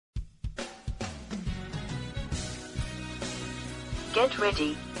Get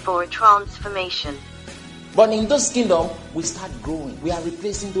ready for a transformation. But in this kingdom, we start growing. We are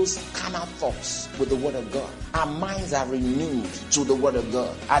replacing those carnal thoughts with the word of God. Our minds are renewed to the word of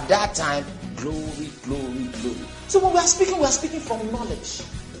God. At that time, glory, glory, glory. So when we are speaking from knowledge.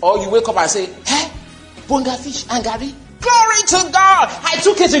 Or you wake up and say, hey, bonga fish and gari. Glory to God. I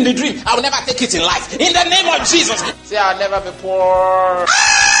took it in the dream. I will never take it in life. In the name of Jesus. Say, I'll never be poor.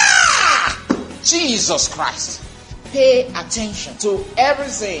 Jesus Christ. Pay attention to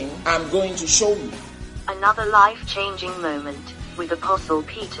everything I'm going to show you. Another life-changing moment with Apostle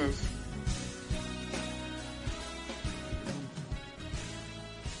Peters.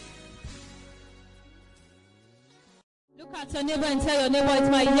 Look at your neighbor and tell your neighbor, it's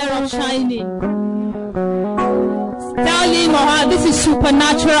my year of shining. Tell him or her, this is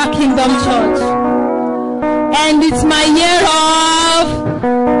Supernatural Kingdom Church. And it's my year of...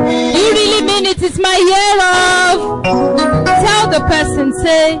 You really mean it? It's my year of... Tell the person,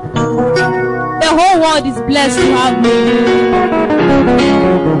 say... The whole world is blessed to have me.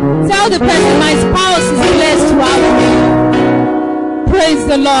 Tell the person, my spouse is blessed to have me. Praise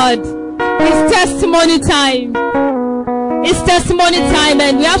the Lord. It's testimony time. It's testimony time,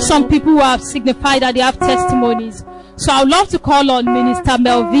 and we have some people who have signified that they have testimonies. So I would love to call on Minister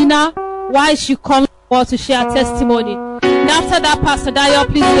Melvina while she comes forward to share her testimony. And after that, Pastor Dayo,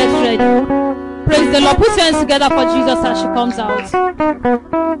 please get ready. Praise the Lord. Put your hands together for Jesus as she comes out.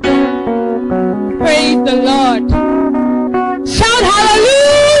 Praise the Lord. Shout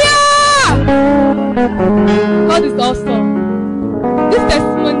hallelujah! God is awesome. This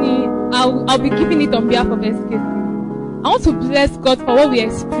testimony, I'll be giving it on behalf of SKC. I want to bless God for what we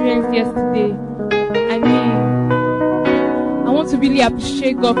experienced yesterday. I mean, I want to really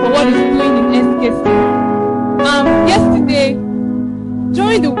appreciate God for what He's doing in SKC. Yesterday,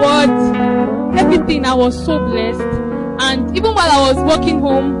 during the word, everything, I was so blessed. And even while I was walking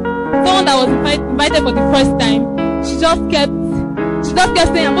home, someone that was invited for the first time, she just kept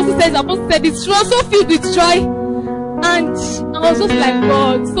saying, Apostle said this. She was so filled with joy. And I was just like,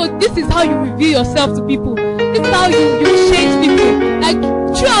 God, so this is how you reveal yourself to people. This is how you change people. Like,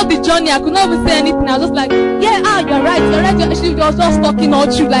 throughout the journey, I could not even say anything. I was just like, yeah, you're right. She was just talking all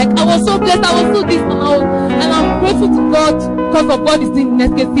through. Like, I was so blessed. I was so this. And I'm grateful to God because of what He's doing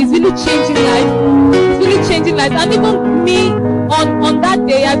in SKC. He's really changing life. He's really changing life. And even me, on that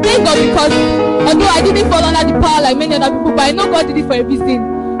day, I thank God because although I didn't fall under the power like many other people, but I know God did it for a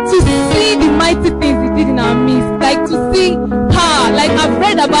reason. To see the mighty things He did in our midst, like to see power. Like, I've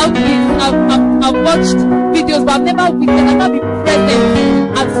read about it, I've watched videos, but I've never been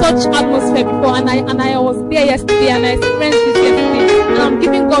present at such atmosphere before. And I was there yesterday, and I experienced this yesterday, and I'm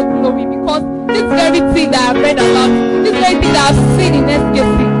giving God glory because this very thing that I've read about, this very thing that I've seen in SKC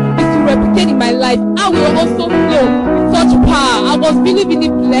is to replicate in my life. I will also flow with such power. I was really, really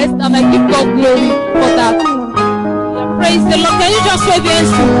blessed, and I give God glory for that. Praise the Lord. Can you just wave your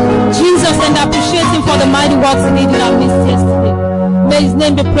hands to Jesus and appreciate Him for the mighty works He did in our midst yesterday? May His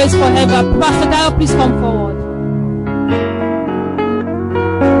name be praised forever. Pastor Dayo, please come forward.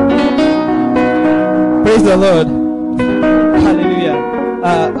 Praise the Lord. Hallelujah.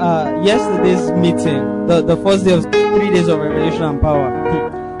 Yesterday's meeting, the first day of 3 days of revelation and power,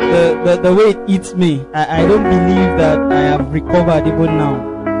 the way it eats me, I don't believe that I have recovered even now.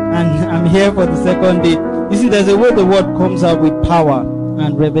 And I'm here for the second day. You see, there's a way the word comes out with power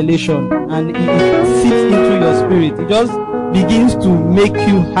and revelation, and it sits into your spirit. It just begins to make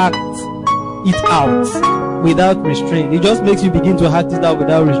you act it out without restraint. It just makes you begin to act it out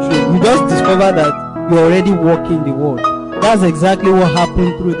without restraint. You just discover that you're already walking the word. That's exactly what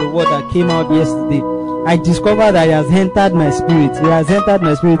happened through the word that came out yesterday. I discovered that it has entered my spirit. It has entered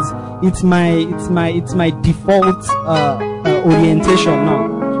my spirit. It's my default orientation now.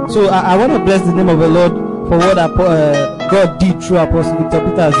 So I want to bless the name of the Lord for what God did through Apostle Victor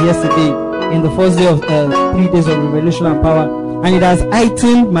Peters yesterday in the first day of 3 days of revelation and power. And it has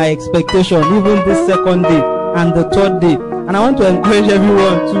heightened my expectation even this second day and the third day. And I want to encourage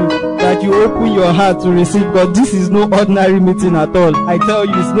everyone too that you open your heart to receive God. This is no ordinary meeting at all. I tell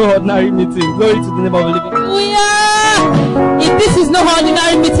you, it's no ordinary meeting. Glory to the name of the living God. Hallelujah! If this is no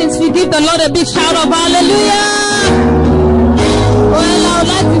ordinary meeting, we give the Lord a big shout of hallelujah! Well, I would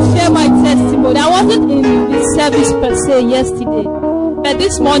like to share my testimony. I wasn't in the service per se yesterday, but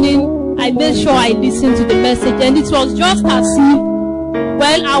this morning I made sure I listened to the message, and it was just as if,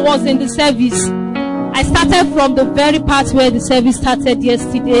 well, I was in the service. I started from the very part where the service started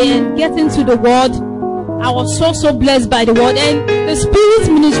yesterday, and getting to the word, I was so blessed by the word, and the Spirit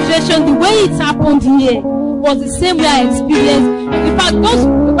ministration, the way it happened here was the same way I experienced. In fact,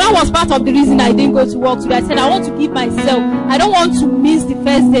 when I was part of the reason I didn't go to work today. I said I want to give myself. I don't want to miss the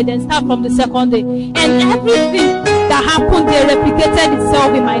first day, then start from the second day. And everything that happened there replicated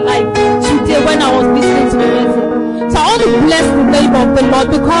itself in my life today when I was listening to the message. So I want to bless the name of the Lord,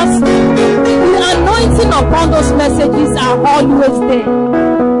 because the anointing upon those messages are always there.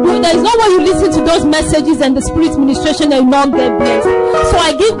 There is no way you listen to those messages and the Spirit ministration and not get blessed. So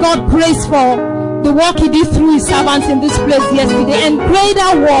I give God praise for the work He did through His servants in this place yesterday, and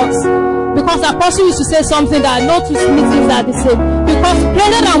greater works. Because Apostle used to say something that no two meetings are the same. Because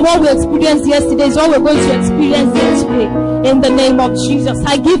greater than what we experienced yesterday is what we're going to experience here today. In the name of Jesus,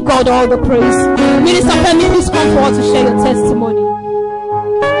 I give God all the praise. Minister Femi, please come forward to share your testimony.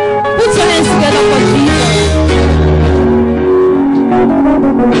 Put your hands together for Jesus.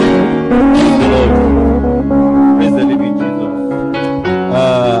 Praise the living Jesus.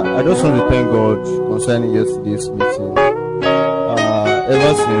 I just want to thank God concerning yesterday's meeting.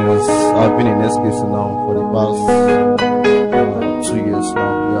 Ever since I've been in SKC now for the past 2 years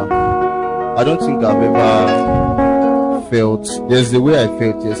now, yeah, I don't think I've ever felt, there's the way I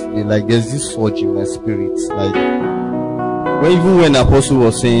felt yesterday, like there's this surge in my spirit, like even when Apostle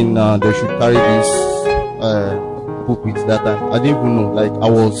was saying they should carry this pulpit that time, I didn't even know, like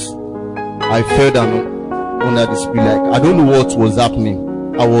I felt under the spirit, like I don't know what was happening.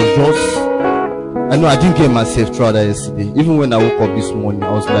 I didn't get myself throughout that yesterday. Even when I woke up this morning,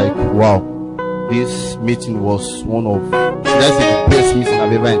 I was like, wow, this meeting was one of, should I say, the best meeting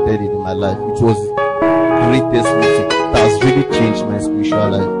I've ever attended in my life. It was the greatest meeting. It has really changed my spiritual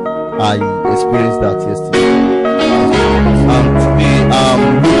life. I experienced that yesterday. And today, I'm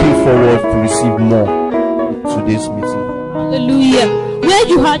looking forward to receive more in today's meeting. Hallelujah. Where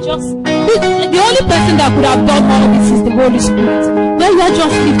you are just, the only person that could have done all of this is the Holy Spirit. Where you are,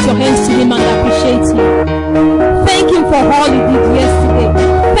 just lift your hands to Him and appreciate Him. Thank Him for all He did yesterday.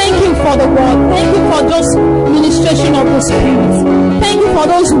 Thank Him for the word. Thank Him for those ministration of the Spirit. Thank you for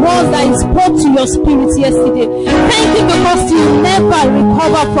those words that He spoke to your spirit yesterday. Thank Him because you never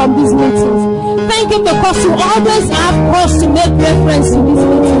recover from these meetings. Thank Him because you always have cause to make reference to these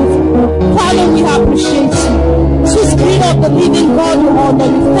meetings. Father, we appreciate You. Sweet Spirit of the living God, we honor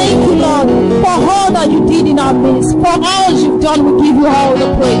You. Thank You, Lord, for all that You did in our midst. For all You've done, we give You all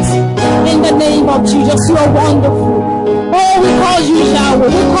the praise. In the name of Jesus, You are wonderful. Oh, we call You Yahweh.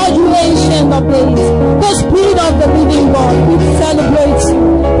 We call You Ancient of Days. The Spirit of the living God, we celebrate You.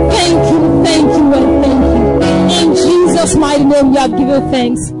 Thank You, and thank You. In Jesus' mighty name, we have given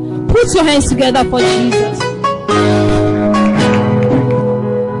thanks. Put your hands together for Jesus.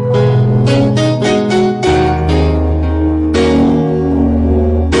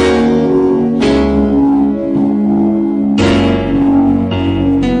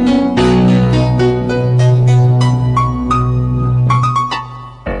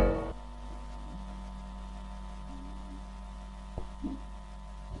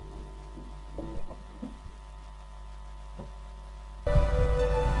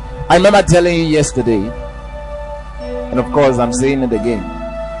 I remember telling you yesterday, and of course I'm saying it again,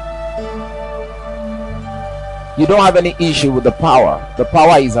 you don't have any issue with the power. The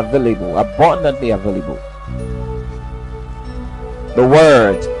power is available, abundantly available. The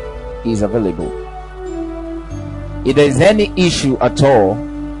word is available. If there is any issue at all,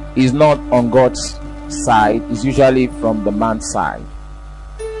 it's not on God's side, it's usually from the man's side.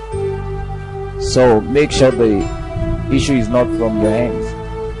 So make sure the issue is not from your hands,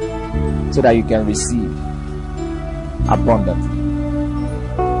 so that you can receive abundantly.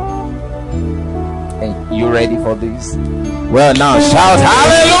 And you ready for this? Well, now shout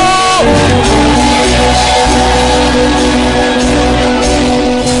hallelujah!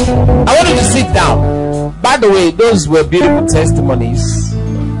 I want you to sit down. By the way, those were beautiful testimonies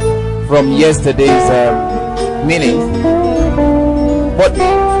from yesterday's meeting. But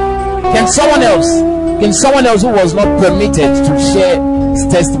can someone else who was not permitted to share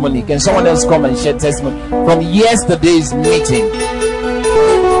testimony, can someone else come and share testimony from yesterday's meeting?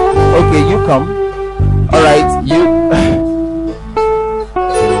 Okay, you come. All right, you.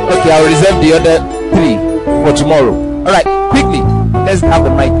 Okay, I'll reserve the other 3 for tomorrow. All right, quickly, let's have the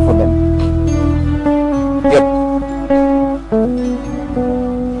mic for them. Yep.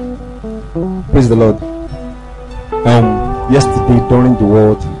 Praise the Lord. Yesterday during the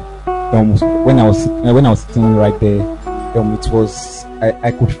word, when I was sitting right there, it was,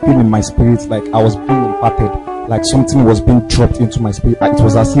 I could feel in my spirit like I was being imparted, like something was being dropped into my spirit. It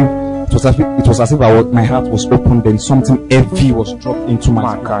was as if my heart was opened and something heavy was dropped into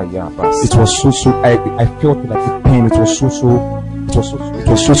my spirit. It was so I felt like the pain. It was so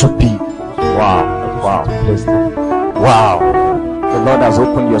big. Wow. The Lord has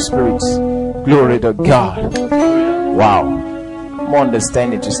opened your spirits. Glory to God. Wow. More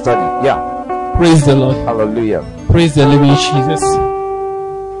understanding to study. Yeah. Praise the Lord. Hallelujah. Praise the living Jesus.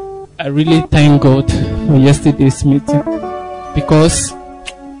 I really thank God for yesterday's meeting, because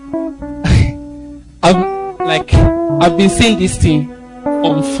I've been seeing this thing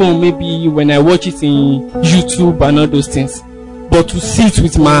on phone, maybe when I watch it in YouTube and all those things, but to see it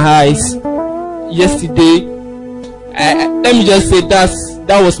with my eyes yesterday, let me just say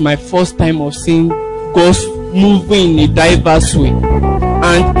that was my first time of seeing God moving in a diverse way.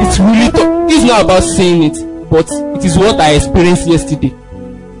 And it's really it's not about saying it, but it is what I experienced yesterday,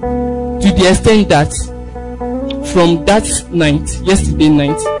 to the extent that from that night, yesterday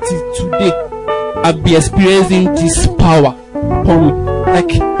night, till today, I've been experiencing this power upon me. Like,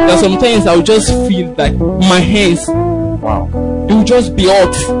 there are sometimes I'll just feel like my hands, wow, they will just be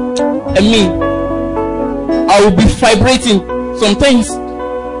hot. I mean, I will be vibrating. Sometimes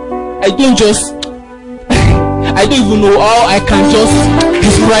I don't even know how I can just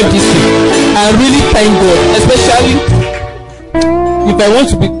describe this thing. I really thank God, especially if I want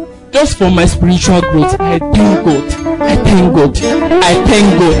to be just for my spiritual growth. I thank God. I thank God. I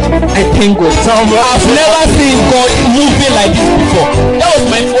thank God. I thank God. I've never seen God moving like this before. That was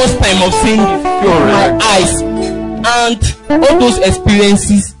my first time of seeing this with my eyes. And all those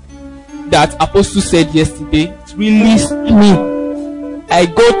experiences that Apostle said yesterday, it released me. I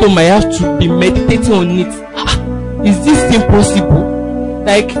go to my house to be meditating on it. Is this thing possible?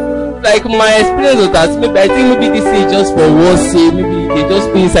 Like my experience was that I think maybe this is just for one say, maybe they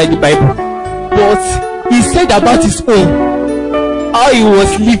just be inside the Bible. But he said about his own, how he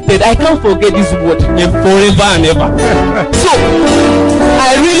was lifted. I can't forget this word forever and ever. So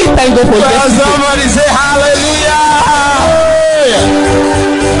I really thank God for this. Somebody say hallelujah!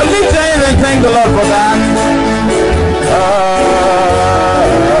 Lift your hands and thank the Lord for that.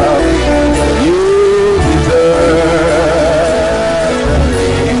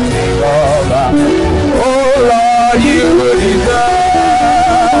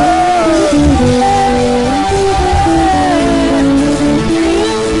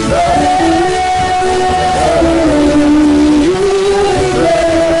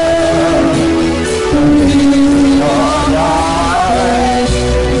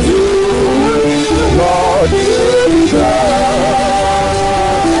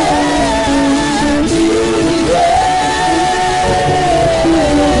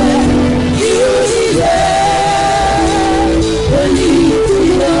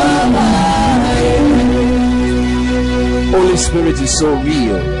 Spirit is so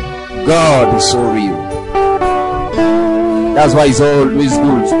real. God is so real. That's why it's always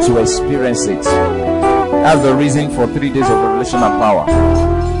good to experience it. That's the reason for 3 days of revelation and power.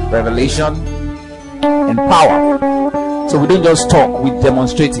 Revelation and power. So we don't just talk, we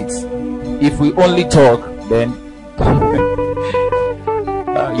demonstrate it. If we only talk, then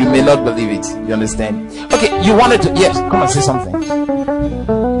you may not believe it. You understand? Okay, you wanted to, yes, come and say something.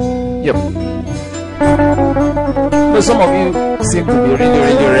 Yep. So some of you seem to be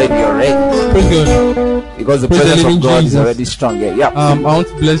really ready already. Praise God. Because the Praise presence the of God Jesus. is already strong. Yeah. I want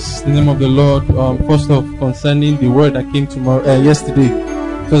to bless the name of the Lord. First off, concerning the word that came yesterday,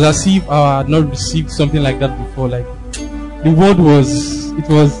 it was as if I had not received something like that before. Like the word was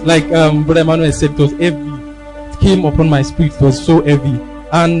like Brother Emmanuel said, it was heavy. It came upon my spirit. It was so heavy.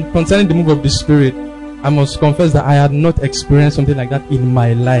 And concerning the move of the Spirit, I must confess that I had not experienced something like that in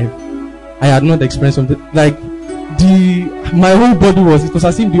my life. I had not experienced something like my whole body it was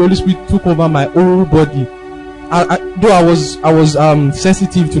as if the Holy Spirit took over my whole body. Though I was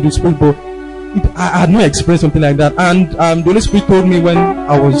sensitive to the Spirit, but I had not experienced something like that. And the Holy Spirit told me when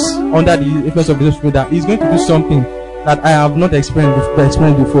I was under the influence of the Holy Spirit that He's going to do something that I have not experienced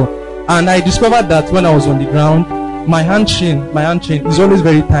before. And I discovered that when I was on the ground, my hand chain is always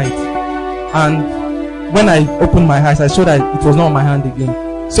very tight. And when I opened my eyes, I saw that it was not on my hand again.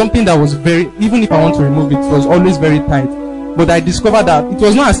 Something that was even if I want to remove it, it was always very tight. But I discovered that it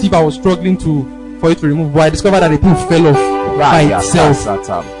was not as if I was struggling for it to remove, but I discovered that the thing fell off by itself.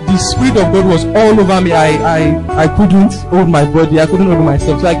 The Spirit of God was all over me. I couldn't hold my body, I couldn't hold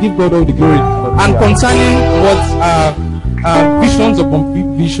myself. So I give God all the glory. And concerning what visions upon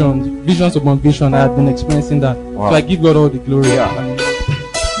vision, I have been experiencing that. Wow. So I give God all the glory.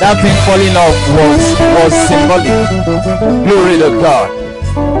 That thing falling off was symbolic. Glory to God.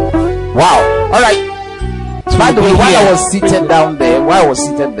 Wow. All right. By the way, while I was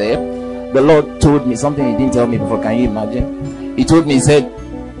seated there, the Lord told me something He didn't tell me before. Can you imagine? He told me, He said,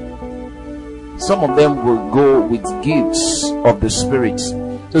 some of them will go with gifts of the Spirit.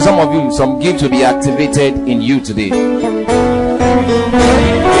 So some of you, some gifts will be activated in you today.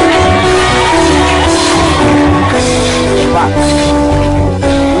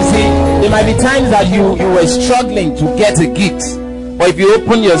 might be times that you were struggling to get a gift, but if you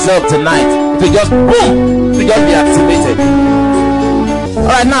open yourself tonight, it will just boom, it will just be activated. All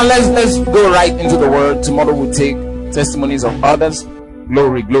right, now let's go right into the word. Tomorrow we'll take testimonies of others.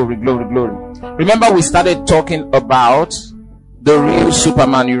 Glory, glory, glory, glory. Remember, we started talking about the real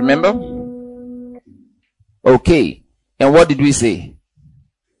Superman. You remember? Okay. And what did we say?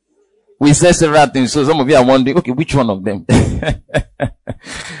 We said several things. So some of you are wondering, okay, which one of them?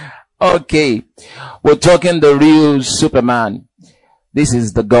 Okay. We're talking the real Superman. This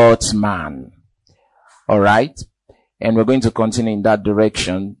is the God's man. All right. And we're going to continue in that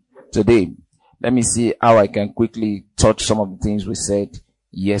direction today. Let me see how I can quickly touch some of the things we said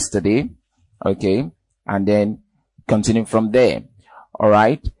yesterday. Okay. And then continue from there. All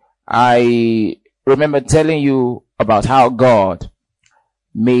right. I remember telling you about how God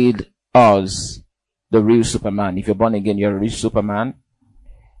made us the real Superman. If you're born again, you're a real Superman.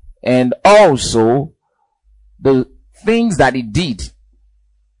 And also the things that he did,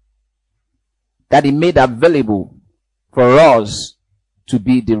 that he made available for us to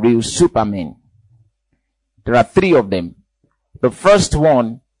be the real Superman. There are 3 of them. The first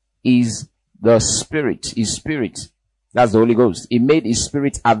one is the Spirit, his Spirit. That's the Holy Ghost. He made his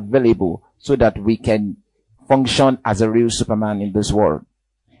Spirit available so that we can function as a real Superman in this world.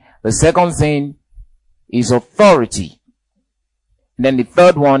 The second thing is authority. And then the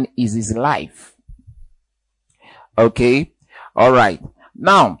third one is his life. Okay. All right.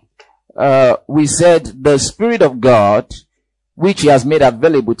 Now, we said the Spirit of God, which he has made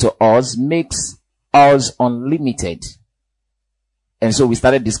available to us, makes us unlimited. And so we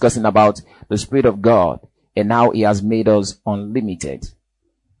started discussing about the Spirit of God and how he has made us unlimited.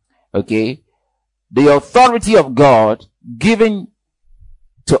 Okay. The authority of God given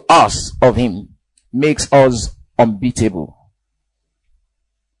to us of him makes us unbeatable.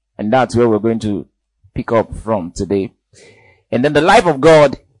 And that's where we're going to pick up from today. And then the life of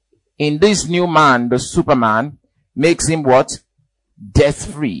God in this new man, the Superman, makes him what?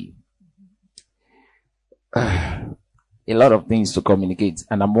 Death free. A lot of things to communicate,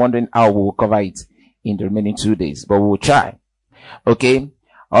 and I'm wondering how we'll cover it in the remaining 2 days, but we'll try. Okay.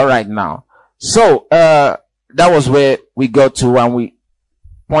 All right. Now, so, that was where we got to, and we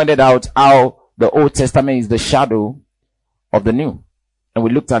pointed out how the Old Testament is the shadow of the New. And we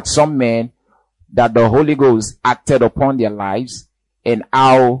looked at some men that the Holy Ghost acted upon their lives and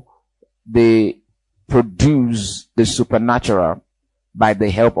how they produce the supernatural by the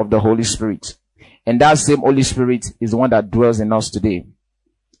help of the Holy Spirit. And that same Holy Spirit is the one that dwells in us today.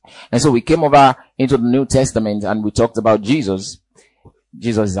 And so we came over into the New Testament and we talked about Jesus.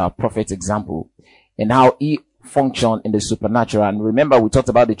 Jesus is our perfect example and how he functioned in the supernatural. And remember, we talked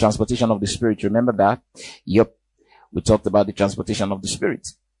about the transportation of the Spirit. Remember that? Yep. We talked about the transportation of the Spirit.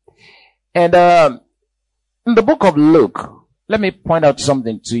 And in the book of Luke, let me point out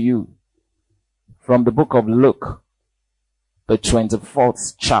something to you from the book of Luke, the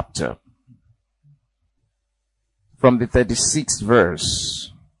 24th chapter, from the 36th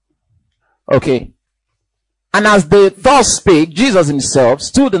verse. Okay. And as they thus spake, Jesus himself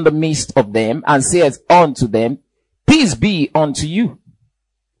stood in the midst of them and said unto them, Peace be unto you.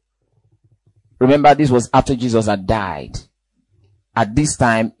 Remember, this was after Jesus had died. At this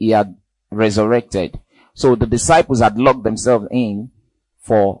time, he had resurrected. So the disciples had locked themselves in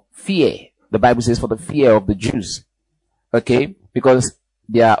for fear. The Bible says for the fear of the Jews. Okay? Because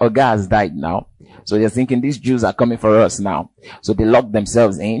their Oga has died now. So they're thinking these Jews are coming for us now. So they locked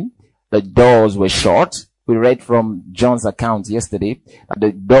themselves in. The doors were shut. We read from John's account yesterday that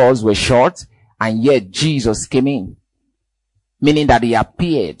the doors were shut and yet Jesus came in. Meaning that he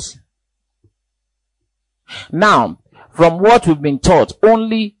appeared. Now, from what we've been taught,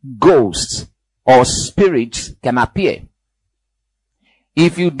 only ghosts or spirits can appear.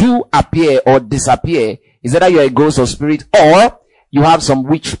 If you do appear or disappear, is either you're a ghost or spirit or you have some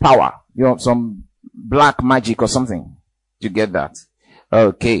witch power. You have some black magic or something. You get that?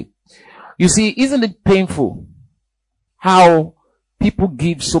 Okay. You see, isn't it painful how people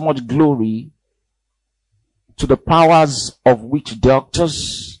give so much glory to the powers of witch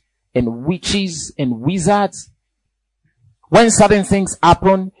doctors and witches and wizards? When certain things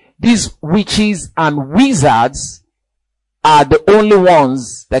happen, these witches and wizards are the only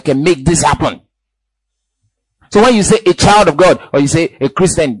ones that can make this happen. So when you say a child of God or you say a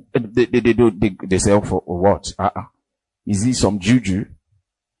Christian, they say, oh, for what? Is he some juju?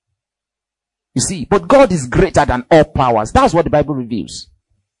 You see, but God is greater than all powers. That's what the Bible reveals.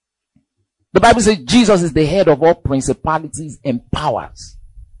 The Bible says Jesus is the head of all principalities and powers.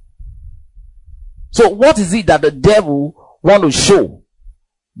 So what is it that the devil want to show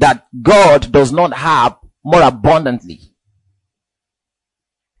that God does not have more abundantly.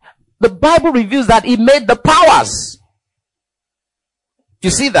 The Bible reveals that he made the powers. You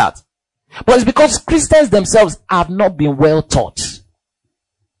see that? But it's because Christians themselves have not been well taught.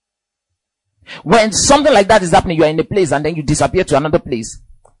 When something like that is happening, you are in a place and then you disappear to another place.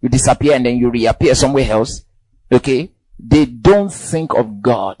 You disappear and then you reappear somewhere else. Okay? They don't think of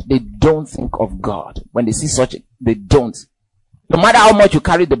God. They don't think of God. When they see such, they don't. No matter how much you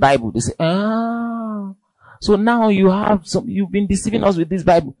carry the Bible, they say, so now you've been deceiving us with this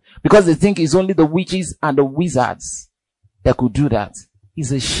Bible. Because they think it's only the witches and the wizards that could do that.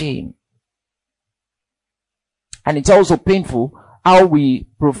 It's a shame. And it's also painful how we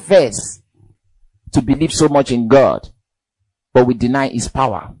profess to believe so much in God, but we deny his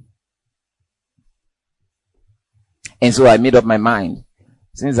power. And so I made up my mind,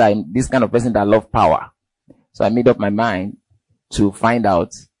 since I'm this kind of person that love power, so I made up my mind to find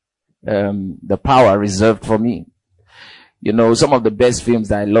out the power reserved for me. You know, some of the best films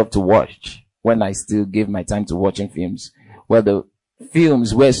that I love to watch, when I still give my time to watching films, were the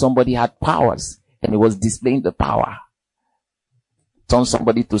films where somebody had powers and he was displaying the power. Turn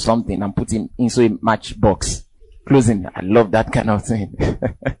somebody to something and put him into a matchbox. Closing. I love that kind of thing.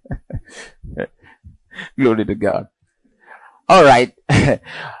 Glory to God. All right.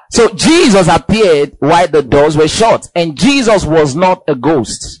 So Jesus appeared while the doors were shut, and Jesus was not a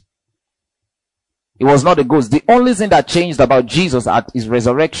ghost. He was not a ghost. The only thing that changed about Jesus at his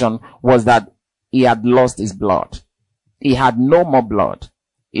resurrection was that he had lost his blood. He had no more blood.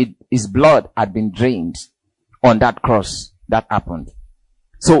 His blood had been drained on that cross. That happened.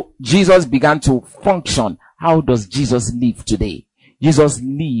 So Jesus began to function. How does Jesus live today? Jesus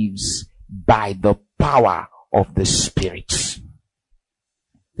lives by the power of the Spirit.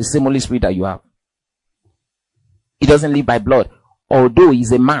 The same Holy Spirit that you have. He doesn't live by blood, although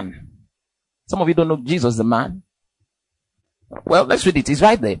he's a man. Some of you don't know Jesus is a man. Well, let's read it. It's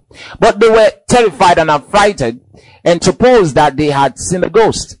right there. But they were terrified and affrighted, and supposed that they had seen a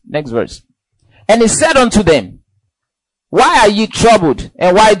ghost. Next verse. And he said unto them, why are ye troubled,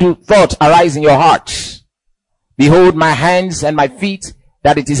 and why do thoughts arise in your hearts? Behold my hands and my feet,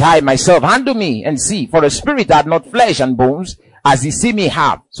 that it is I myself. Handle me and see, for a spirit hath not flesh and bones, as ye see me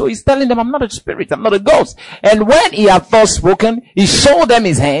have. So he's telling them, I'm not a spirit, I'm not a ghost. And when he had thus spoken, he showed them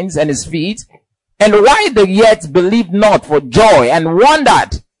his hands and his feet. And why they yet believed not for joy and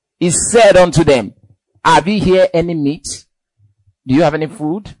wondered, he said unto them, have ye here any meat? Do you have any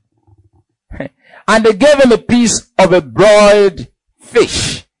food? And they gave him a piece of a broiled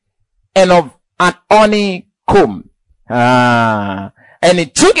fish and of an honeycomb. And he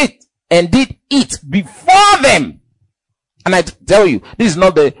took it and did eat before them. And I tell you, this is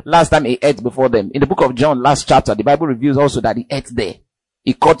not the last time he ate before them. In the book of John, last chapter, the Bible reveals also that he ate there.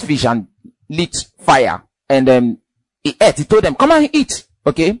 He caught fish and lit fire. And he ate. He told them, come and eat.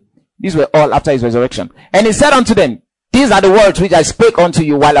 Okay? These were all after his resurrection. And he said unto them, these are the words which I spake unto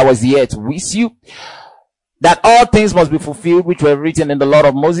you while I was yet with you, that all things must be fulfilled which were written in the law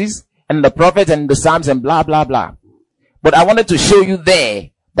of Moses and the prophets and the Psalms and blah, blah, blah. But I wanted to show you there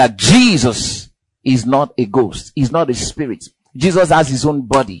that Jesus is not a ghost. He's not a spirit. Jesus has his own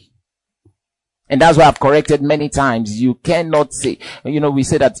body. And that's why I've corrected many times. You cannot say, we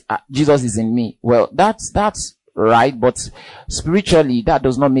say that Jesus is in me. Well, that's right. But spiritually, that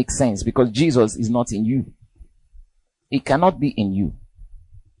does not make sense because Jesus is not in you. He cannot be in you.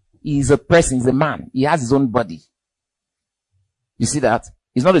 He is a person, he's a man. He has his own body. You see that?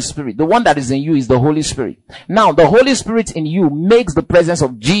 He's not a spirit. The one that is in you is the Holy Spirit. Now, the Holy Spirit in you makes the presence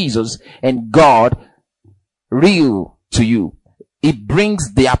of Jesus and God real to you. It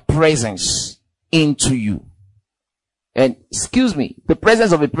brings their presence into you. And, excuse me, the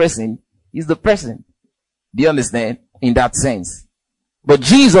presence of a person is the person. Do you understand? In that sense. But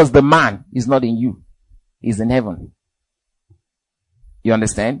Jesus, the man, is not in you. He's in heaven. You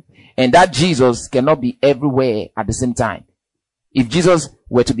understand? And that Jesus cannot be everywhere at the same time. If Jesus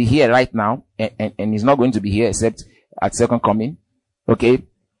were to be here right now, and he's not going to be here except at second coming, okay?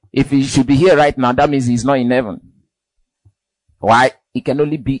 If he should be here right now, that means he's not in heaven. Why? He can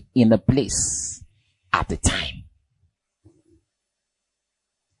only be in a place at a time.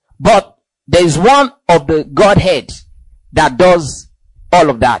 But there is one of the Godhead that does all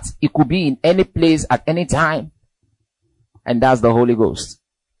of that. It could be in any place at any time. And that's the Holy Ghost.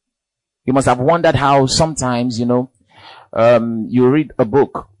 You must have wondered how sometimes, you read a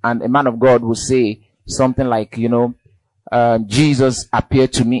book and a man of God will say something like, Jesus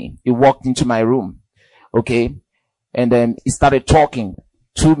appeared to me. He walked into my room. Okay. And then he started talking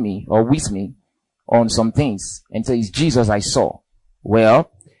to me or with me on some things and says, Jesus I saw.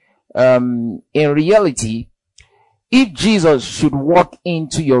 Well, in reality, if Jesus should walk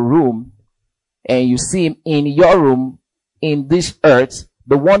into your room and you see him in your room in this earth,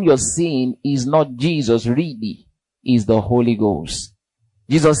 the one you're seeing is not Jesus really, is the Holy Ghost.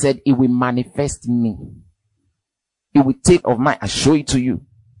 Jesus said, it will manifest me. It will take of mine. I show it to you.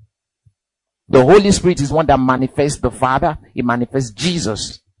 The Holy Spirit is one that manifests the Father. It manifests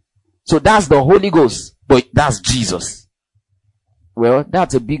Jesus. So that's the Holy Ghost, but that's Jesus. Well,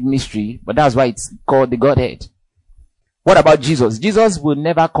 that's a big mystery, but that's why it's called the Godhead. What about Jesus? Jesus will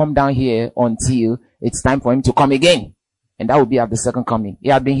never come down here until it's time for him to come again. And that will be at the second coming. He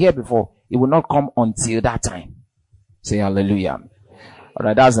had been here before. He will not come until that time. Say hallelujah.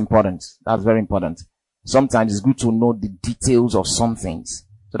 Alright, that's important. That's very important. Sometimes it's good to know the details of some things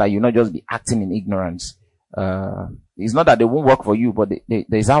so that you'll not just be acting in ignorance. It's not that they won't work for you, but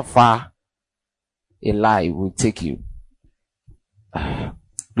there's how far a lie will take you.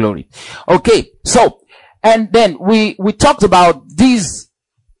 Glory. Okay, so, and then we talked about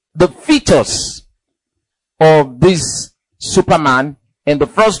the features of this Superman, and the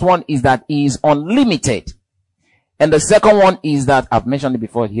first one is that he is unlimited. And the second one is that, I've mentioned it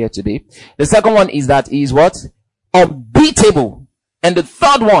before here today. The second one is that he is what? Unbeatable. And the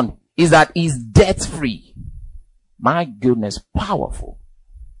third one is that he is death-free. My goodness, powerful.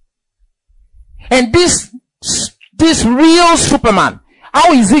 And this real Superman,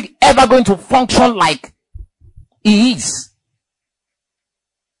 how is he ever going to function like he is?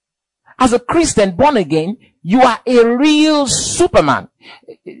 As a Christian born again, you are a real Superman.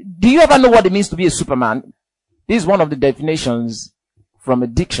 Do you ever know what it means to be a Superman? This is one of the definitions from a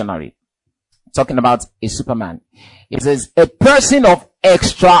dictionary talking about a Superman. It says, a person of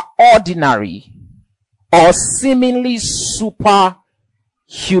extraordinary or seemingly superhuman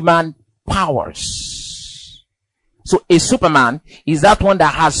powers. So a Superman is that one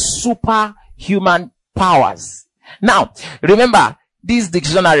that has superhuman powers. Now, remember, this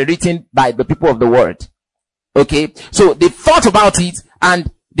dictionary written by the people of the world. Okay, so they thought about it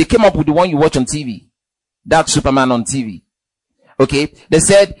and they came up with the one you watch on TV. That Superman on TV. Okay, they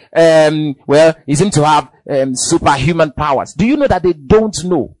said, well, he seems to have superhuman powers. Do you know that they don't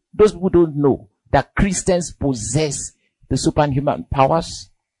know? Those people don't know that Christians possess the superhuman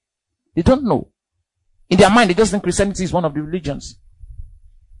powers. They don't know. In their mind, they just think Christianity is one of the religions.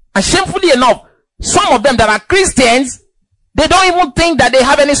 And shamefully enough, some of them that are Christians, they don't even think that they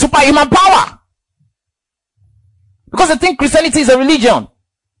have any superhuman power. Because they think Christianity is a religion.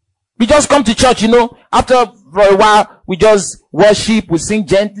 We just come to church, after for a while, we just worship, we sing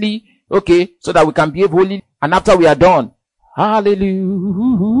gently, okay, so that we can behave holy. And after we are done, hallelujah.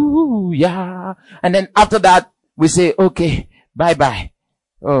 And then after that, we say, okay, bye-bye.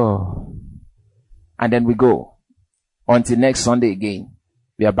 Oh. And then we go. Until next Sunday again.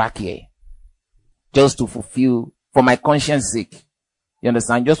 We are back here. Just to fulfill, for my conscience sake. You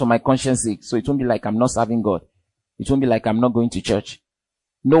understand? Just for my conscience sake. So it won't be like I'm not serving God. It won't be like I'm not going to church.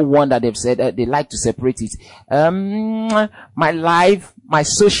 No wonder they've said they like to separate it. My life, my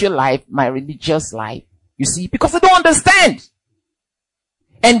social life, my religious life. You see, because they don't understand.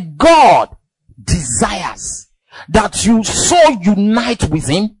 And God desires that you so unite with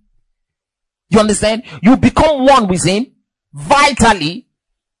him. You understand? You become one with him vitally,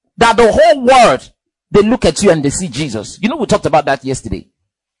 that the whole world, they look at you and they see Jesus. We talked about that yesterday.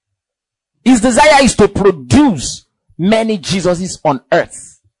 His desire is to produce many Jesuses on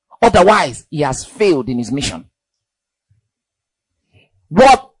earth. Otherwise, he has failed in his mission.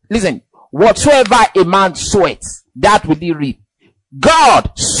 Whatsoever a man soweth, that will he reap.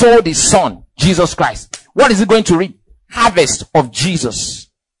 God sowed his son, Jesus Christ. What is he going to reap? Harvest of Jesus.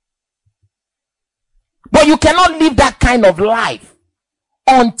 But you cannot live that kind of life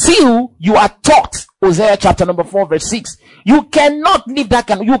until you are taught. Hosea chapter number 4 verse 6. You cannot live that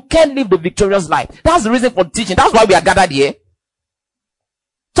kind. You can't live the victorious life. That's the reason for teaching. That's why we are gathered here.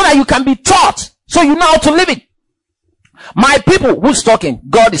 So that you can be taught. So you know how to live it. My people, who's talking?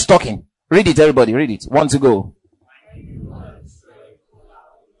 God is talking. Read it, everybody. Read it. 1 to go.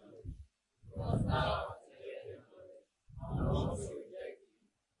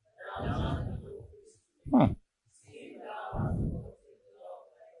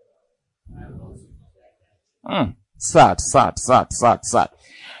 Sad.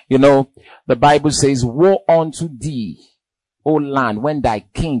 The Bible says, woe unto thee, O land, when thy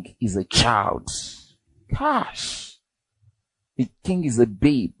king is a child. Gosh. The king is a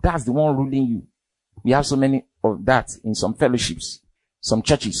babe. That's the one ruling you. We have so many of that in some fellowships, some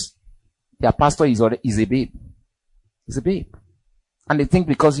churches. Their pastor is a babe. He's a babe. And they think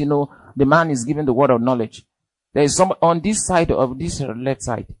because, the man is given the word of knowledge. There is some on this side of this left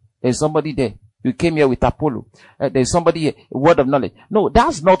side. There's somebody there. You came here with Apollo. There's somebody here, a word of knowledge. No,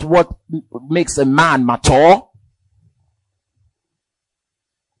 that's not what makes a man mature.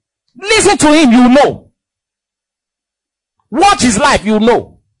 Listen to him, you know. Watch his life, you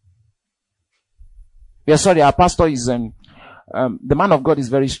know. We are sorry, our pastor is, the man of God is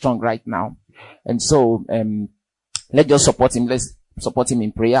very strong right now. And so, let's just support him. Let's support him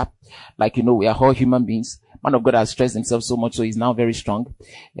in prayer. Like, you know, we are all human beings. Man of God has stressed himself so much, so he's now very strong.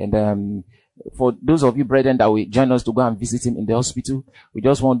 And, for those of you brethren that will join us to go and visit him in the hospital, we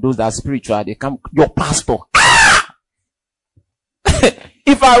just want those that are spiritual. They come, your pastor.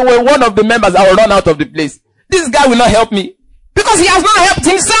 If I were one of the members, I will run out of the place. This guy will not help me because he has not helped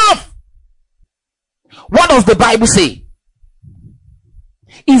himself. What does the Bible say?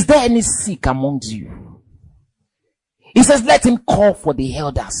 Is there any sick among you? He says, let him call for the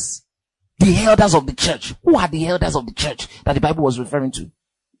elders. The elders of the church. Who are the elders of the church that the Bible was referring to?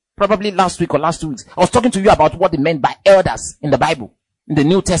 Probably last week or last 2 weeks. I was talking to you about what they meant by elders in the Bible, in the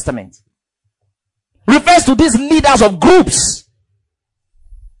New Testament. Refers to these leaders of groups.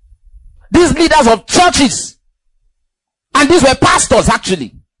 These leaders of churches. And these were pastors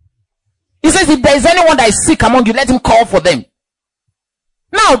actually. He says if there is anyone that is sick among you, let him call for them.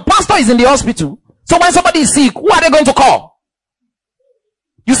 Now, pastor is in the hospital. So when somebody is sick, who are they going to call?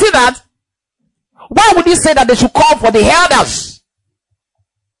 You see that? Why would he say that they should call for the elders?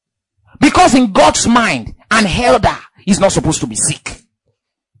 Because in God's mind, an elder is not supposed to be sick.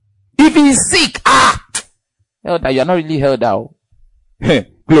 If he is sick, elder, you're not really elder.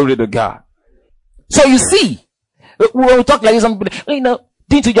 Glory to God. So you see, when we talk like this, you know,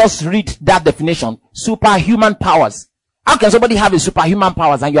 didn't you just read that definition? Superhuman powers. How can somebody have a superhuman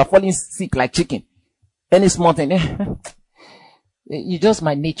powers and you are falling sick like chicken? Any small thing. You just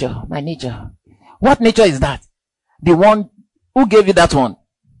my nature. What nature is that? The one who gave you that one.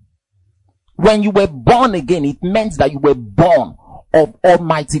 When you were born again, it meant that you were born of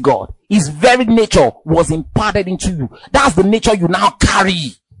Almighty God. His very nature was imparted into you. That's the nature you now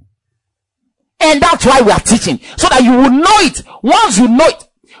carry. And that's why we are teaching. So that you will know it. Once you know it.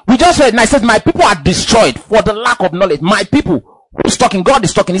 We just read and I said, my people are destroyed for the lack of knowledge. My people, who's talking? God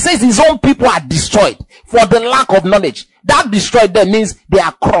is talking. He says his own people are destroyed for the lack of knowledge. That destroyed there means they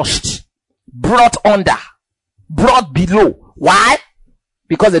are crushed, brought under, brought below. Why?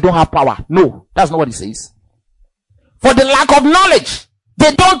 Because they don't have power. No, that's not what he says. For the lack of knowledge.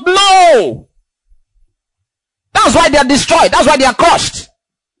 They don't know. That's why they are destroyed. That's why they are crushed.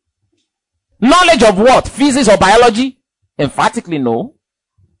 Knowledge of what? Physics or biology? Emphatically no.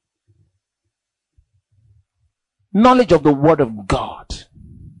 Knowledge of the word of God.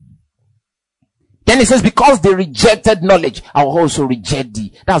 Then he says, because they rejected knowledge, I will also reject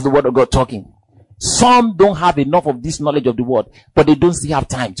thee. That's the word of God talking. Some don't have enough of this knowledge of the word, but they don't still have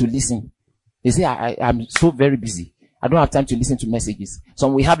time to listen. They say, I'm so very busy. I don't have time to listen to messages.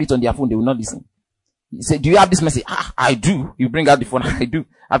 Some will have it on their phone, they will not listen. You say, do you have this message? I do. You bring out the phone, I do.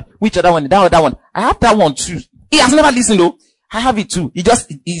 Which other one? That other one. I have that one too. He has never listened though. I have it too.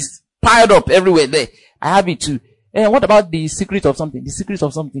 He's piled up everywhere there. I have it too. And what about the secret of something? The secret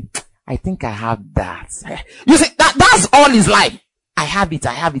of something. I think I have that. You see, that's all his life. I have it.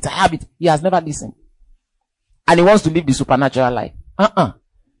 He has never listened. And he wants to live the supernatural life.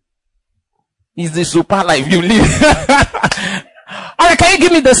 It's the super life you live. Alright, can you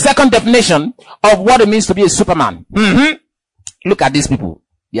give me the second definition of what it means to be a superman? Look at these people.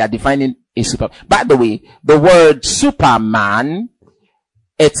 They are defining a superman. By the way, the word superman,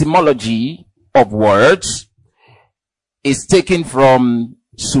 etymology of words, is taken from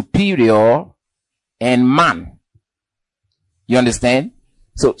superior and man. You understand?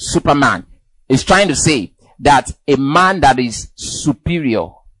 So superman is trying to say that a man that is superior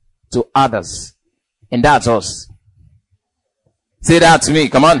to others. And that's us. Say that to me.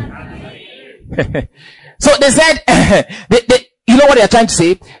 Come on. So they said, you know what they're trying to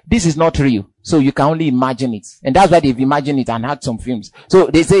say? This is not real. So you can only imagine it. And that's why they've imagined it and had some films. So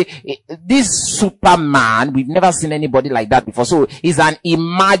they say, this Superman, we've never seen anybody like that before. So he's an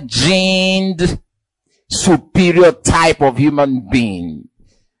imagined superior type of human being,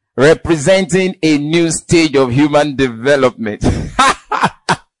 representing a new stage of human development.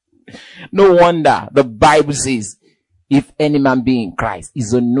 No wonder the Bible says, if any man be in Christ,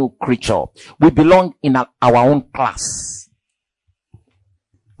 is a new creature. We belong in our own class.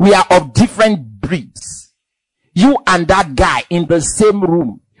 We are of different breeds. You and that guy in the same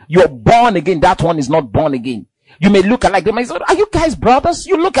room. You're born again. That one is not born again. You may look alike. They may say, are you guys brothers?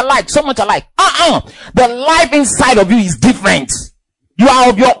 You look alike, so much alike. The life inside of you is different. You are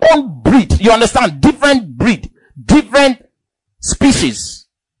of your own breed. You understand? Different breed. Different species.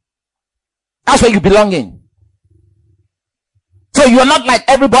 That's where you belong in. So you are not like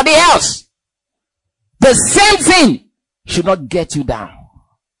everybody else. The same thing should not get you down.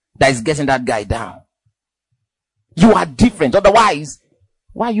 That is getting that guy down. You are different. Otherwise,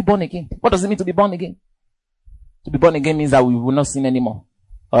 why are you born again? What does it mean to be born again? To be born again means that we will not sin anymore.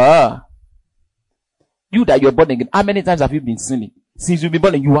 You that you're born again, how many times have you been sinning? Since you've been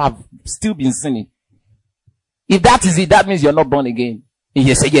born again, you have still been sinning. If that is it, that means you're not born again. And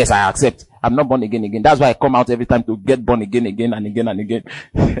you say, yes, I accept. I'm not born again. That's why I come out every time to get born again and again and again.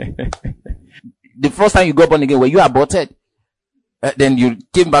 The first time you got born again, were you aborted? Then you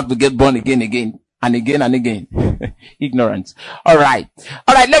came back to get born again and again and again. Ignorance. Alright,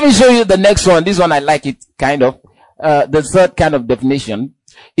 let me show you the next one. This one I like it, kind of. The third kind of definition.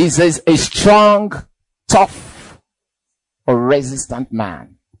 It says a strong, tough, or resistant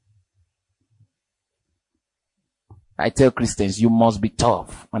man. I tell Christians, you must be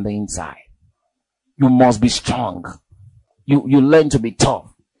tough on the inside. You must be strong. You learn to be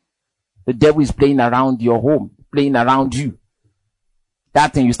tough. The devil is playing around your home, playing around you.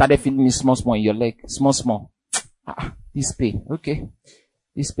 That thing, you started feeling it small in your leg. Small. This pain. Okay.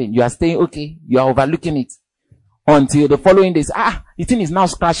 This pain. You are staying okay. You are overlooking it. Until the following days, the thing is now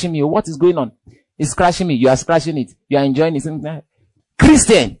scratching me. What is going on? It's scratching me. You are scratching it. You are enjoying it.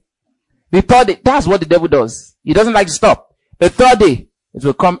 Christian. The third day, that's what the devil does. He doesn't like to stop. The third day, it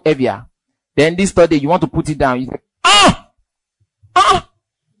will come heavier. Then this third day, you want to put it down. You say,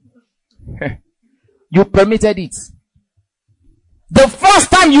 You permitted it. The first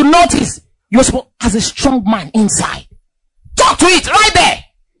time you notice, you're supposed, as a strong man inside, talk to it right there.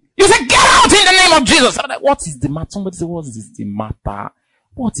 You say, get out in the name of Jesus. I'm like, what is the matter? Somebody say, what is the matter?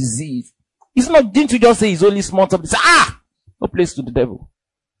 What is it? It's not, didn't you just say it's only small something? Say, no place to the devil.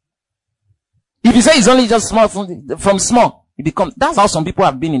 If you say it's only just small, from small, it becomes, that's how some people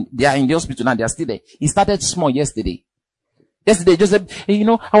have been they are in the hospital now, they are still there. It started small yesterday. Yesterday, just said, hey,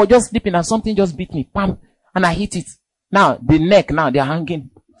 I was just sleeping and something just beat me, pam, and I hit it. Now, the neck, now, they are hanging.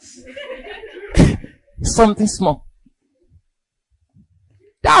 Something small.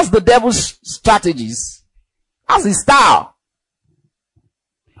 That's the devil's strategies. That's his style.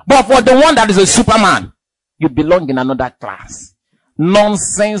 But for the one that is a Superman, you belong in another class.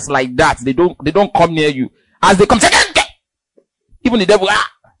 Nonsense like that. They don't come near you. As they come, say, even the devil,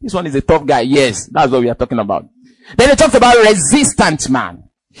 this one is a tough guy. Yes, that's what we are talking about. Then it talks about resistant man.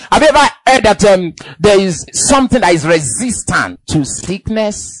 Have you ever heard that there is something that is resistant to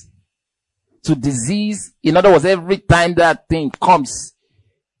sickness, to disease? In other words, every time that thing comes,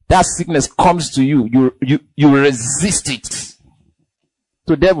 that sickness comes to you, you resist it.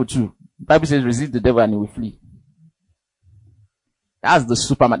 To the devil too. The Bible says resist the devil and he will flee. That's the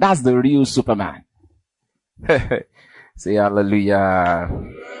Superman. That's the real Superman. Say hallelujah.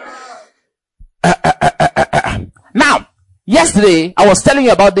 Now, yesterday, I was telling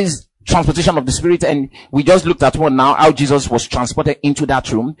you about this transportation of the Spirit, and we just looked at one now, how Jesus was transported into that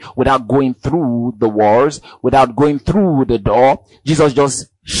room without going through the walls, without going through the door. Jesus just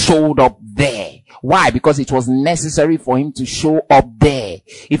showed up there. Why? Because it was necessary for him to show up there.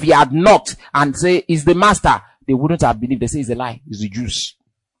 If he had knocked and say, "Is the master?" they wouldn't have believed. They say it's a lie. It's the Jews.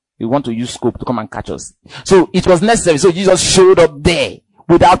 They want to use scope to come and catch us. So it was necessary. So Jesus showed up there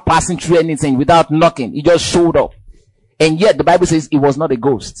without passing through anything, without knocking. He just showed up. And yet the Bible says it was not a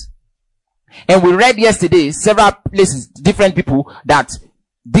ghost. And we read yesterday several places, different people that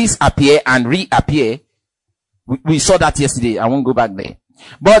disappear and reappear. We saw that yesterday. I won't go back there.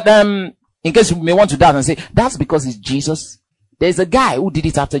 But in case you may want to doubt and say, that's because it's Jesus. There's a guy who did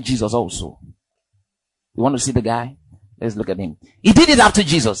it after Jesus also. You want to see the guy? Let's look at him. He did it after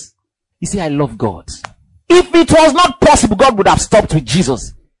Jesus. You see, I love God. If it was not possible, God would have stopped with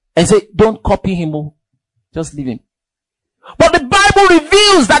Jesus and say, don't copy him. Just leave him. But the Bible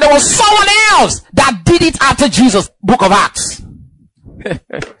reveals that there was someone else that did it after Jesus. Book of Acts.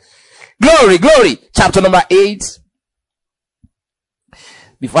 Glory. Chapter number 8.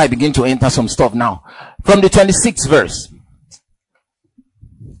 Before I begin to enter some stuff now. From the 26th verse.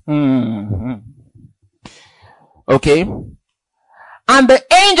 Okay. And the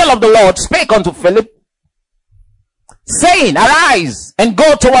angel of the Lord spake unto Philip, saying, arise and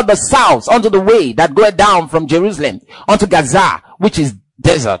go toward the south unto the way that goeth down from Jerusalem unto Gaza, which is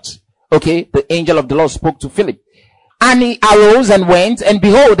desert. Okay. The angel of the Lord spoke to Philip. And he arose and went, and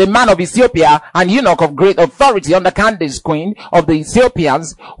behold, a man of Ethiopia, an eunuch of great authority under Candace, queen of the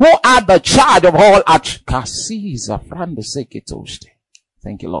Ethiopians, who had the charge of all at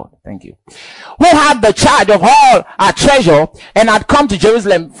Thank you, Lord. Thank you. Who had the charge of all our treasure and had come to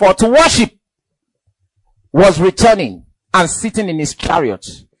Jerusalem for to worship, was returning and sitting in his chariot.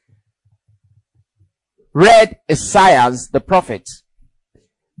 read Isaiah the prophet.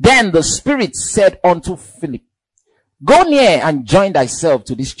 Then the Spirit said unto Philip, go near and join thyself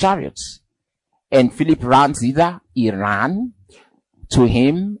to these chariots. And Philip ran thither. He ran to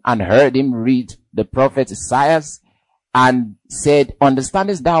him and heard him read the prophet Isaiah and said,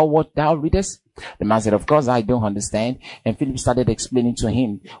 understandest thou what thou readest? The man said, of course I don't understand. And Philip started explaining to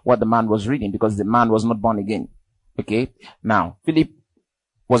him what the man was reading, because the man was not born again. Okay. Now, Philip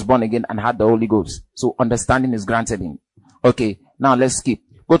was born again and had the Holy Ghost. So understanding is granted him. Okay. Now let's skip.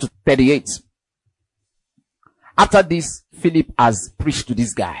 Go to 38. After this, Philip has preached to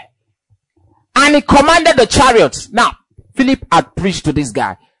this guy. And he commanded the chariots. Now, Philip had preached to this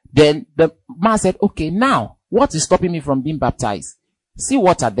guy. Then the man said, okay, now, what is stopping me from being baptized? See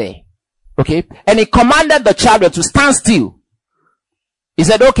water there. Okay. And he commanded the chariot to stand still. He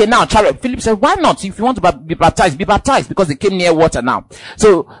said, okay, now, chariot. Philip said, why not? If you want to be baptized, because they came near water now.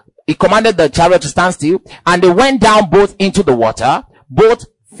 So he commanded the chariot to stand still, and they went down both into the water, both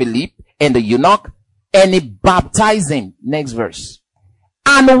Philip and the eunuch, and he baptized him. Next verse.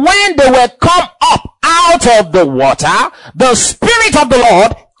 And when they were come up out of the water, the Spirit of the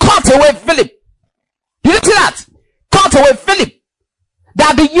Lord caught away Philip. Did you see that? Caught away Philip.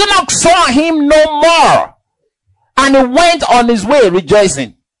 That the eunuch saw him no more. And he went on his way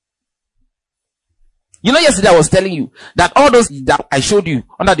rejoicing. You know, yesterday I was telling you that all those that I showed you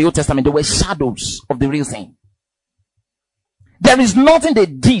under the Old Testament, they were shadows of the real thing. There is nothing they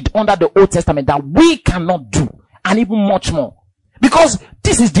did under the Old Testament that we cannot do, and even much more. Because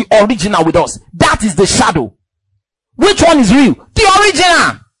this is the original with us. That is the shadow. Which one is real? The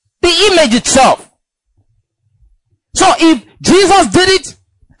original. The image itself. So if Jesus did it,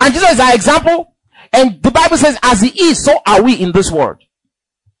 and Jesus is our example, and the Bible says, as he is, so are we in this world.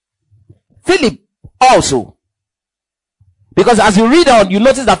 Philip also. Because as you read on, you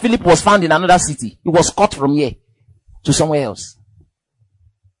notice that Philip was found in another city. He was caught from here to somewhere else.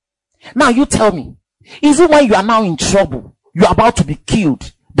 Now you tell me, is it when you are now in trouble, you are about to be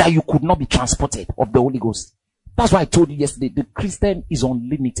killed, that you could not be transported of the Holy Ghost? That's why I told you yesterday, the Christian is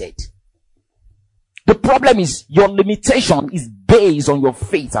unlimited. The problem is your limitation is based on your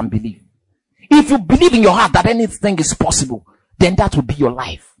faith and belief. If you believe in your heart that anything is possible, then that will be your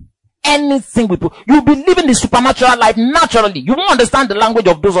life. Anything will you'll be living the supernatural life naturally. You won't understand the language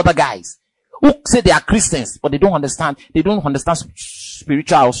of those other guys who say they are Christians, but they don't understand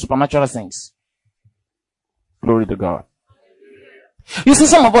spiritual or supernatural things. Glory to God. You see,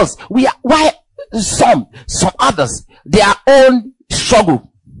 some of us, some others, their own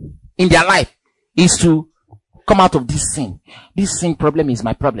struggle in their life is to come out of this sin. This sin problem is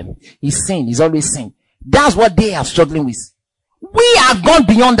my problem. His sin is always sin. That's what they are struggling with. We have gone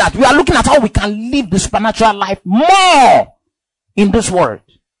beyond that. We are looking at how we can live the supernatural life more in this world.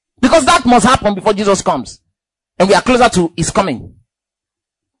 Because that must happen before Jesus comes. And we are closer to his coming.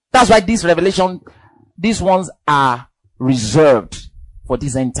 That's why this revelation, these ones are reserved for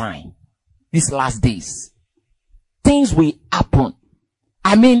this end time. These last days. Things will happen.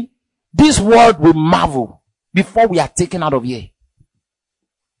 I mean, this world will marvel before we are taken out of here.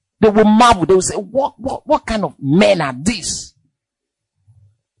 They will marvel. They will say, what kind of men are these?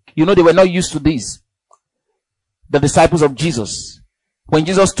 You know, they were not used to this. The disciples of Jesus. When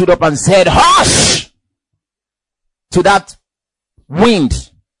Jesus stood up and said, hush! To that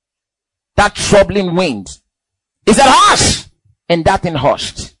wind. That troubling wind. He said, hush! And that thing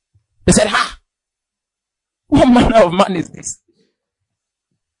hushed. They said, what manner of man is this?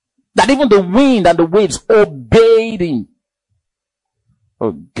 That even the wind and the waves obeyed him.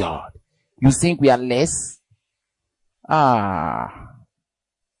 Oh God. You think we are less?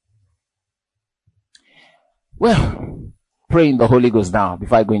 Well, pray in the Holy Ghost now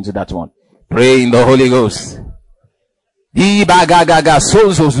before I go into that one. Pray in the Holy Ghost. Pray in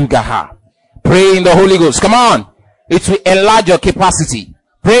the Holy Ghost. Come on. It will enlarge your capacity.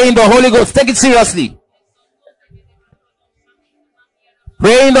 Pray in the Holy Ghost. Take it seriously.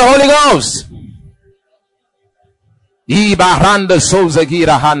 Pray in the Holy Ghost. Ibaranda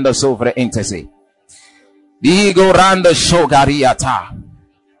sozagira handa sovre entese. Digo randa shogariata.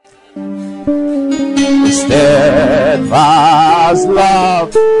 The steadfast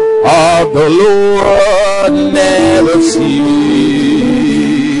love of the Lord never ceases.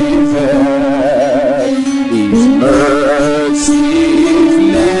 His mercies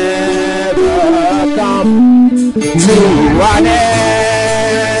never come to an end.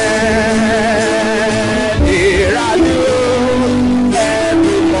 Here I do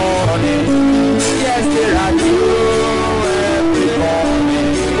every morning. Yes, here I do every morning.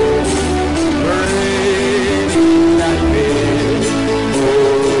 Praise and faithfulness,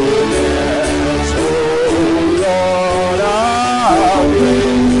 oh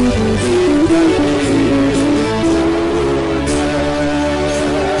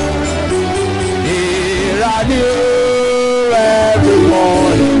new every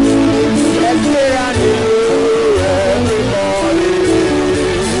morning. Yes, they are new every morning.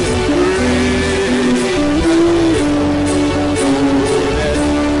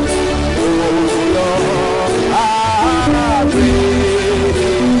 Oh Lord, I breathe.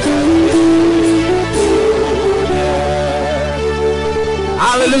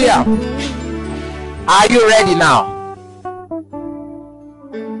 Hallelujah. Are you ready now?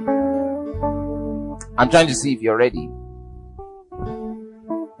 I'm trying to see if you're ready.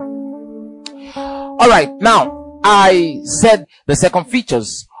 All right. Now, I said the second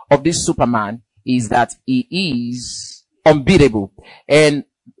features of this Superman is that he is unbeatable. And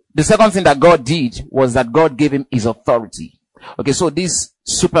the second thing that God did was that God gave him his authority. Okay, so this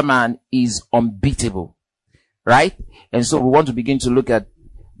Superman is unbeatable. Right? And so we want to begin to look at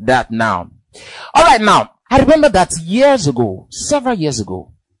that now. All right, now, I remember that years ago, several years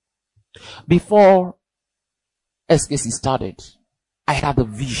ago, before SKC started, I had a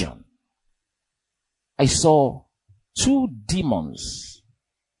vision. I saw two demons.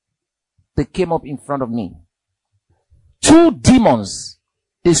 They came up in front of me. Two demons,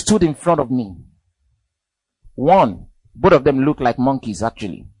 they stood in front of me. One, both of them looked like monkeys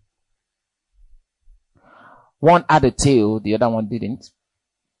actually. One had a tail, the other one didn't.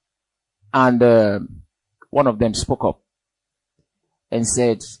 And one of them spoke up and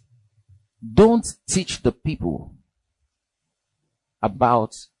said, don't teach the people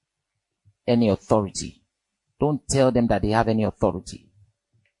about any authority. Don't tell them that they have any authority.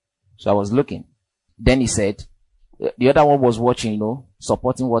 So I was looking. Then he said, the other one was watching,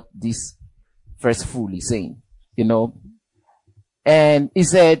 supporting what this first fool is saying, And he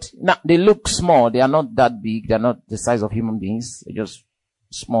said, now they look small. They are not that big. They're not the size of human beings. They're just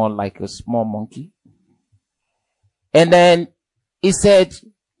small, like a small monkey. And then he said,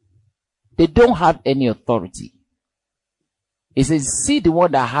 they don't have any authority. He says, see the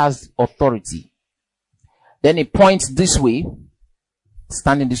one that has authority. Then he points this way,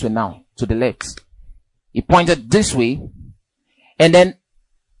 standing this way now, to the left. He pointed this way, and then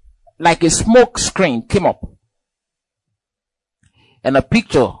like a smoke screen came up. And a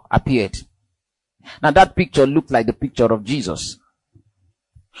picture appeared. Now that picture looked like the picture of Jesus.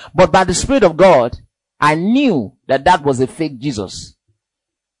 But by the Spirit of God, I knew that that was a fake Jesus.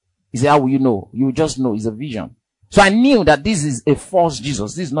 He said, how will you know? You just know it's a vision. So I knew that this is a false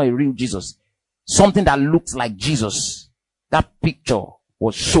Jesus. This is not a real Jesus. Something that looks like Jesus. That picture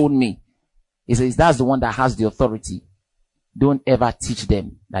was shown me. He says, that's the one that has the authority. Don't ever teach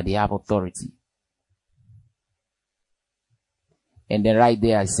them that they have authority. And then right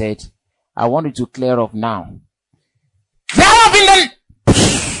there I said, I want you to clear off now. Clear off in the...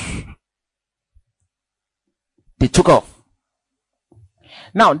 They took off.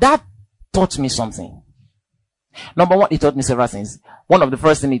 Now that taught me something. Number one, it taught me several things. One of the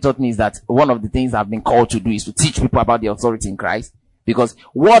first things it taught me is that one of the things I've been called to do is to teach people about the authority in Christ. Because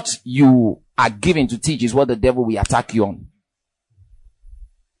what you are given to teach is what the devil will attack you on.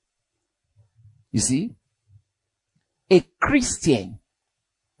 You see? A Christian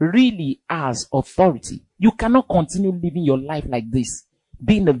really has authority. You cannot continue living your life like this,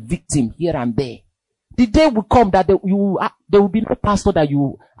 being a victim here and there. The day will come that there will be no pastor that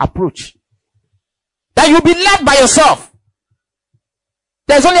you approach. That you'll be led by yourself.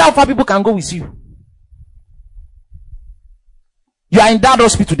 There's only how far people can go with you. You are in that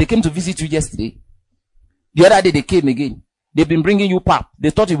hospital. They came to visit you yesterday. The other day they came again. They've been bringing you pap. They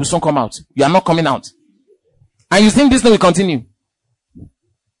thought you will soon come out. You are not coming out. And you think this thing will continue.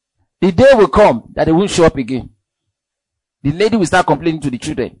 The day will come that they won't show up again. The lady will start complaining to the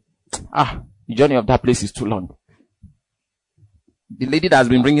children. The journey of that place is too long. The lady that has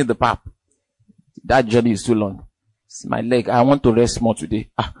been bringing the pap, that journey is too long. It's my leg. I want to rest more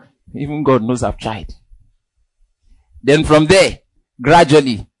today. Even God knows I've tried. Then from there,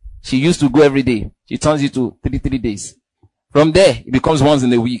 gradually, she used to go every day. She turns it to 3 days. From there, it becomes once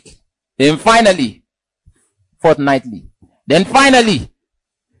in a week. Then finally, fortnightly. Then finally,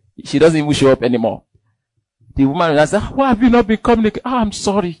 she doesn't even show up anymore. The woman will say, why have you not been communicating? I'm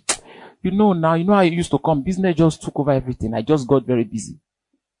sorry. Now, how I used to come. Business just took over everything. I just got very busy.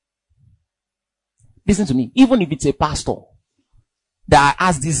 Listen to me. Even if it's a pastor that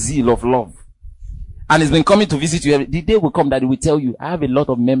has this zeal of love and has been coming to visit you, the day will come that he will tell you, I have a lot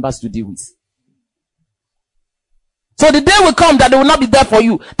of members to deal with. So the day will come that they will not be there for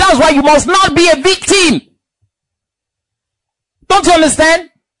you. That's why you must not be a victim. Don't you understand?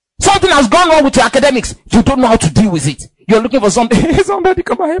 Something has gone wrong with your academics. You don't know how to deal with it. You're looking for something. Somebody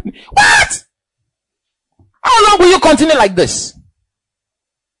come and help me. What? How long will you continue like this?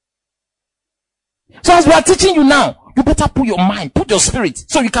 So as we are teaching you now, you better put your mind, put your spirit,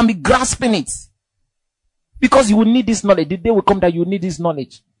 so you can be grasping it. Because you will need this knowledge. The day will come that you will need this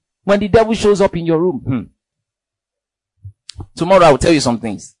knowledge. When the devil shows up in your room, tomorrow I will tell you some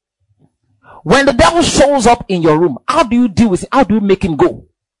things. When the devil shows up in your room, how do you deal with it? How do you make him go?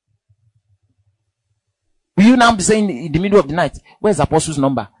 Will you now be saying in the middle of the night, where's Apostle's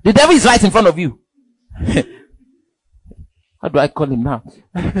number? The devil is right in front of you. How do I call him now?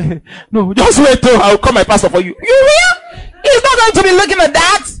 No, just wait till I'll call my pastor for you. You will? He's not going to be looking at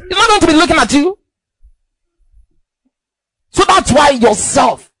that. He's not going to be looking at you. So that's why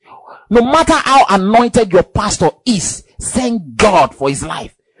yourself, no matter how anointed your pastor is, thank God for his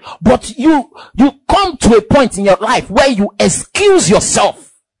life. But you come to a point in your life where you excuse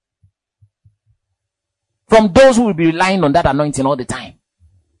yourself from those who will be relying on that anointing all the time.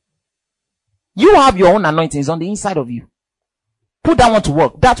 You have your own anointings on the inside of you. Put that one to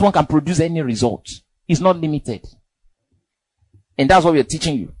work. That one can produce any result. It's not limited. And that's what we are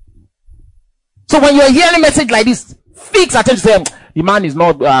teaching you. So when you're hearing a message like this, fix attention. Say, the man is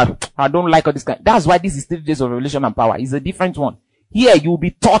not, I don't like all this kind. That's why this is 3 days of revelation and power. It's a different one. Here you will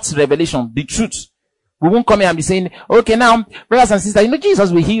be taught revelation, the truth. We won't come here and be saying, okay, now, brothers and sisters,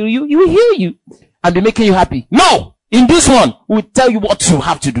 Jesus will heal you. He will heal you and be making you happy. No! In this one, we'll tell you what you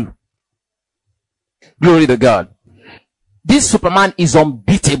have to do. Glory to God. This Superman is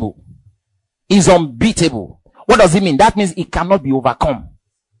unbeatable. Is unbeatable. What does it mean? That means it cannot be overcome.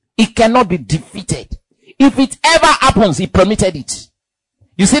 It cannot be defeated. If it ever happens, he permitted it.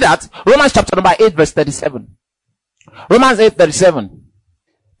 You see that? Romans chapter number 8 verse 37. Romans 8:37.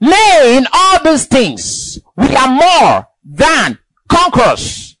 Nay, in all these things, we are more than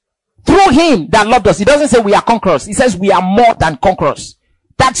conquerors through him that loved us. He doesn't say we are conquerors. He says we are more than conquerors.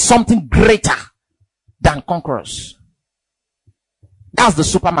 That's something greater than conquerors. That's the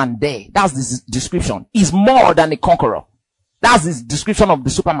Superman there. That's the description. He's more than a conqueror. That's the description of the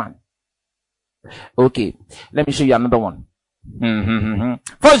Superman. Okay, let me show you another one. 1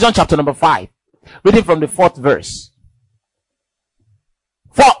 John chapter number 5, reading from the 4th verse.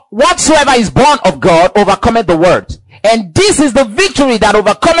 For whatsoever is born of God overcometh the world. And this is the victory that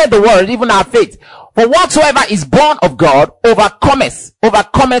overcometh the world, even our faith. For whatsoever is born of God overcometh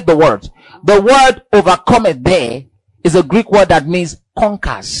the world. The word overcometh there is a Greek word that means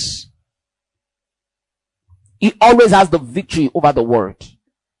conquers. He always has the victory over the world.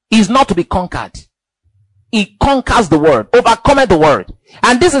 He's not to be conquered. He conquers the world, overcometh the world.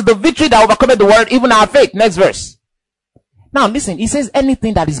 And this is the victory that overcometh the world, even our faith. Next verse. Now listen, he says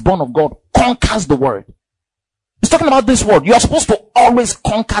anything that is born of God conquers the world. He's talking about this world. You are supposed to always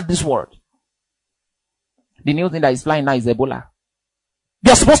conquer this world. The new thing that is flying now is Ebola.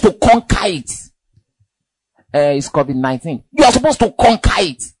 You are supposed to conquer it. It's COVID-19. You are supposed to conquer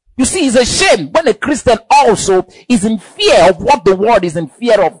it. You see, it's a shame when a Christian also is in fear of what the world is in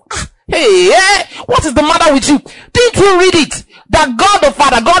fear of. What is the matter with you? Didn't you read it? That God the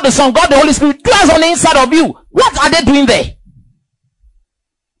Father, God the Son, God the Holy Spirit dwells on the inside of you. What are they doing there?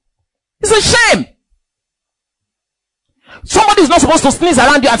 It's a shame. Somebody is not supposed to sneeze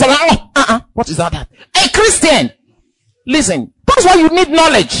around you and say, what is that? A Christian. Listen, that's why you need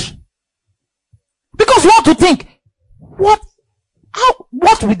knowledge. Because you want to think, what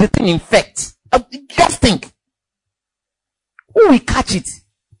will the thing infect? Just think. Who will catch it?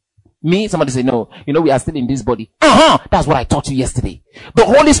 Me? Somebody say, no, we are still in this body. That's what I taught you yesterday. The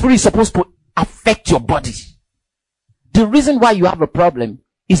Holy Spirit is supposed to affect your body. The reason why you have a problem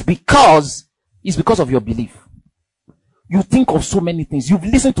is because of your belief. You think of so many things. You've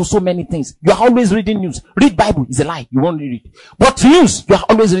listened to so many things. You are always reading news. Read Bible is a lie. You won't read it. But news, you are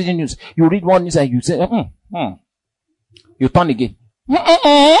always reading news. You read one news and you say, You turn again.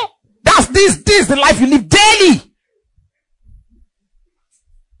 That's this is the life you live daily.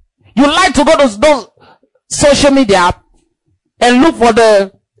 You like to go to those social media and look for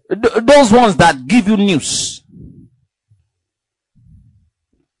those ones that give you news.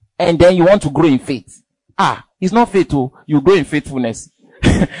 And then you want to grow in faith. It's not faith, you grow in faithfulness.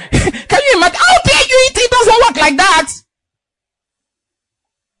 Can you imagine? How dare you? It doesn't work like that.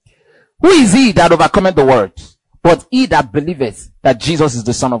 Who is he that overcometh the world? But he that believeth that Jesus is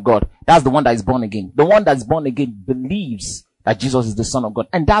the Son of God. That's the one that is born again. The one that is born again believes that Jesus is the Son of God.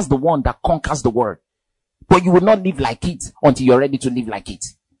 And that's the one that conquers the world. But you will not live like it until you're ready to live like it.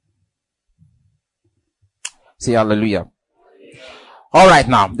 Say hallelujah. Alright,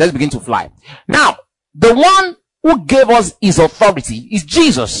 now, let's begin to fly. Now, the one who gave us his authority is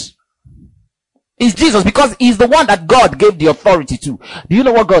Jesus. Is Jesus, because he's the one that God gave the authority to. Do you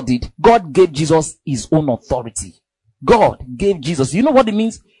know what God did? God gave Jesus his own authority. God gave Jesus. You know what it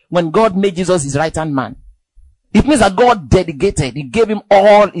means? when God made Jesus his right-hand man. It means that God delegated. He gave him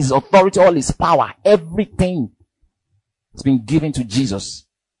all his authority, all his power. Everything has been given to Jesus.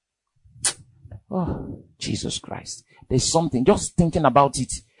 Oh, Jesus Christ. There's something, just thinking about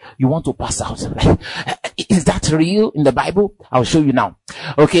it, you want to pass out. Is that real in the Bible? I'll show you now.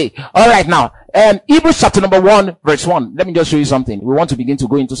 Okay. All right. Now, Hebrews chapter number 1, verse 1. Let me just show you something. We want to begin to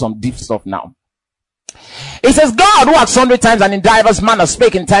go into some deep stuff now. It says, God, who at sundry times and in divers manners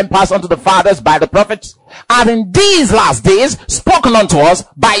spake in time past unto the fathers by the prophets, and in these last days spoken unto us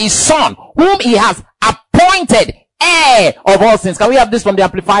by his Son, whom he has appointed heir of all things. Can we have this from the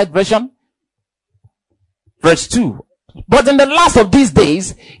Amplified Version? Verse 2. But in the last of these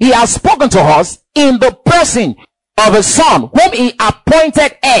days, he has spoken to us in the person of his Son, whom he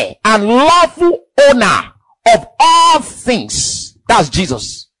appointed heir and lawful owner of all things. That's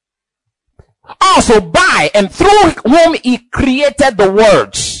Jesus. Also by and through whom he created the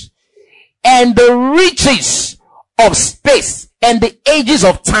worlds and the riches of space and the ages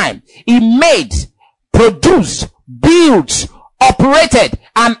of time. He made, produced, built, operated,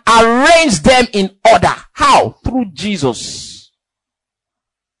 and arranged them in order. How? Through Jesus.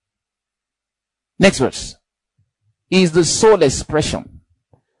 Next verse. He is the sole expression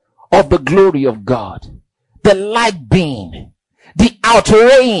of the glory of God, the light being, the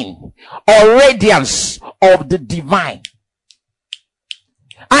outraying or radiance of the divine.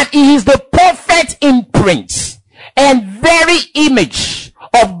 And he is the perfect imprint and very image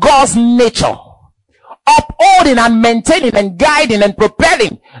of God's nature, upholding and maintaining and guiding and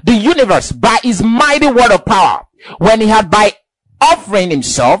propelling the universe by his mighty word of power, when he had by offering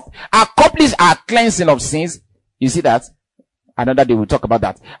himself accomplished our cleansing of sins. You see that? Another day we'll talk about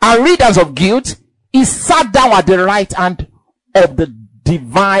that. And riddance of guilt, he sat down at the right hand of the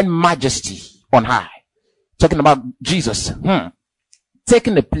divine majesty on high. Talking about Jesus.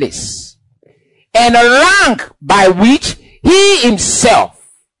 Taking the place and a rank by which he himself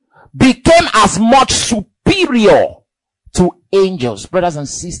became as much superior to angels. Brothers and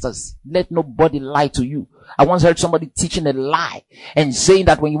sisters, let nobody lie to you. I once heard somebody teaching a lie and saying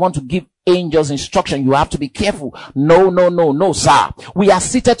that when you want to give angels instruction, you have to be careful. No, sir. We are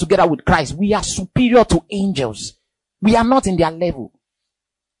seated together with Christ. We are superior to angels. We are not in their level.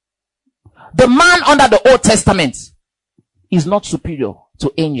 The man under the Old Testament is not superior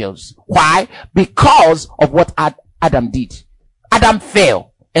to angels. Why? Because of what Adam did. Adam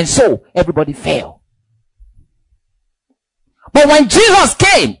fell, and so everybody fell. But when Jesus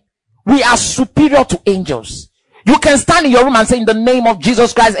came, we are superior to angels. You can stand in your room and say, in the name of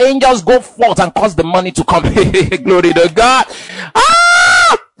Jesus Christ, angels go forth and cause the money to come. Glory to God.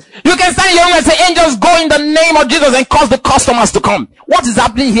 You can stand in your room and say, angels go in the name of Jesus and cause the customers to come. What is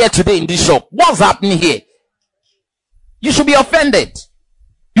happening here today in this shop? What's happening here? You should be offended.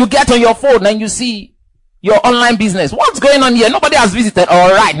 You get on your phone and you see your online business. What's going on here? Nobody has visited. All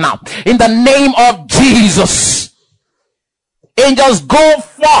right now. In the name of Jesus. Angels go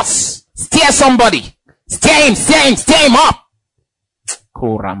forth. Steer somebody. Steer him up.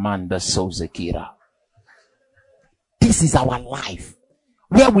 Koramanda Sozekira. This is our life.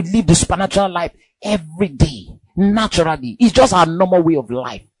 Where we live the supernatural life every day. Naturally. It's just our normal way of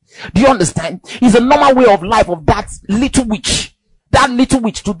life. Do you understand? It's a normal way of life of that little witch. That little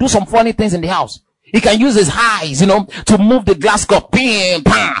witch to do some funny things in the house. He can use his eyes, to move the glass cup. Ping,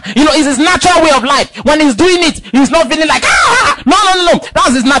 pang. It's his natural way of life. When he's doing it, he's not feeling like, no.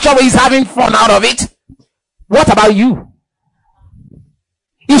 That's his natural way. He's having fun out of it. What about you?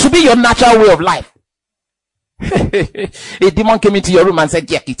 It should be your natural way of life. A demon came into your room and said,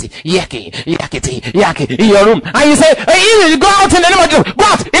 yakity, in your room. And you say, hey, go out in the name of Jesus. Go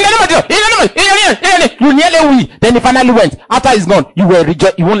out in the name of Jesus. You nearly win. Then he finally went. After he's gone, you will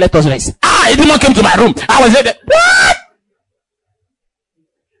reject. You won't let us rest. A demon came to my room. I was there. What?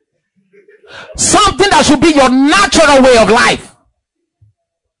 Something that should be your natural way of life.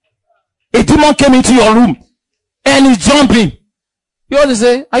 A demon came into your room and he's jumping. You want to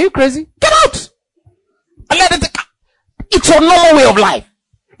say, are you crazy? Get out. It's your normal way of life.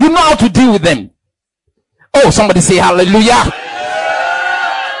 You know how to deal with them. Oh, somebody say hallelujah.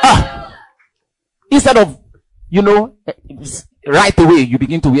 Instead of, right away you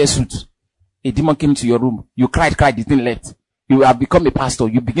begin to wear suits. A demon came to your room. You cried, it didn't left. You have become a pastor.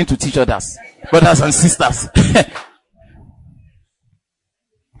 You begin to teach others. Brothers and sisters.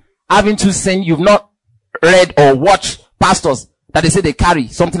 Having to send, you've not read or watched pastors that they say they carry.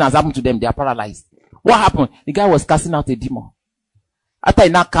 Something has happened to them. They are paralyzed. What happened? The guy was casting out a demon. After he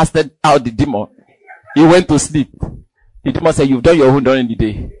now casted out the demon, he went to sleep. The demon said, you've done your own during the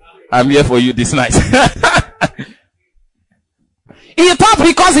day. I'm here for you this night. He thought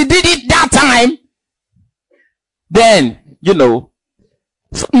because he did it that time, then,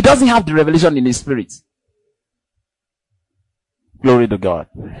 so he doesn't have the revelation in his spirit. Glory to God.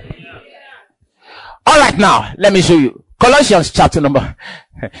 All right, now, let me show you. Colossians chapter number.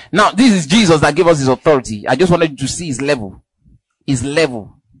 Now, this is Jesus that gave us his authority. I just wanted you to see his level. His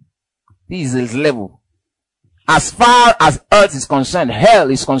level. This is his level. As far as earth is concerned,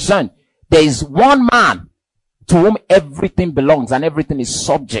 hell is concerned, there is one man to whom everything belongs and everything is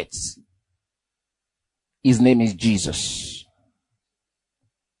subject. His name is Jesus.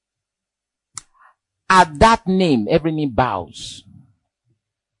 At that name, every knee bows.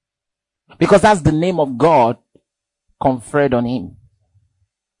 Because that's the name of God conferred on him.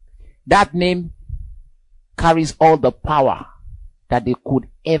 That name carries all the power that they could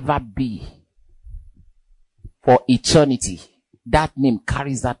ever be for eternity. That name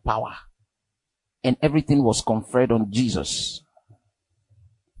carries that power. And everything was conferred on Jesus.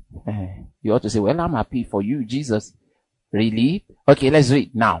 You ought to say, well, I'm happy for you, Jesus. Really? Okay, let's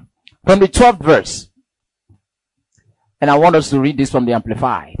read now. From the 12th verse. And I want us to read this from the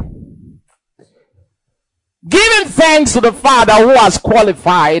Amplified. Giving thanks to the Father who has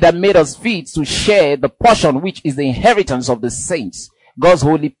qualified and made us fit to share the portion which is the inheritance of the saints, God's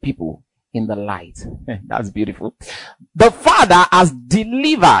holy people in the light. That's beautiful. The Father has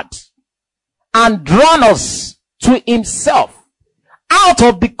delivered and drawn us to himself out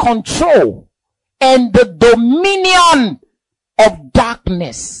of the control and the dominion of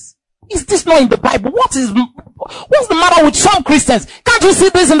darkness. Is this not in the Bible? What's the matter with some Christians? Can't you see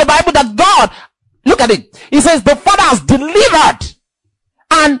this in the Bible that God, look at it. He says the Father has delivered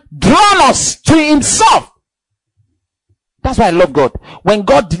and drawn us to himself. That's why I love God. When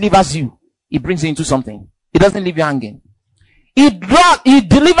God delivers you, he brings you into something. He doesn't leave you hanging. He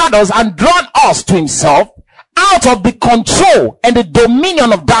delivered us and drawn us to himself out of the control and the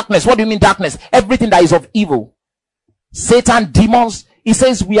dominion of darkness. What do you mean darkness? Everything that is of evil. Satan, demons. He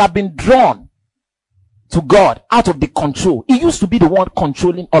says we have been drawn to God out of the control. He used to be the one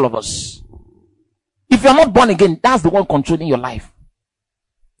controlling all of us. If you're not born again, that's the one controlling your life.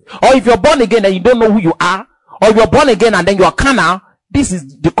 Or if you're born again and you don't know who you are, or if you're born again and then you are carnal, this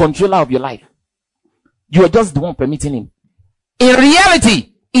is the controller of your life. You are just the one permitting him. In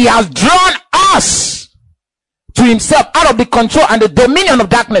reality, he has drawn us to himself out of the control and the dominion of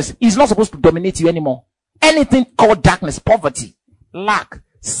darkness. He's not supposed to dominate you anymore. Anything called darkness, poverty, lack,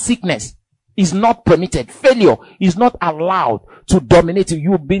 sickness is not permitted. Failure is not allowed to dominate you.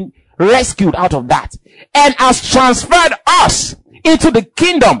 You've been rescued out of that and has transferred us into the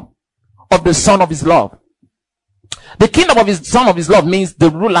kingdom of the Son of his love. The kingdom of his Son of his love means the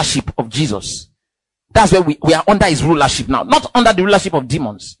rulership of Jesus. That's where we are under his rulership now, not under the rulership of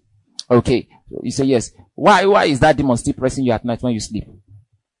demons. Okay. You say yes. Why is that demon still pressing you at night when you sleep?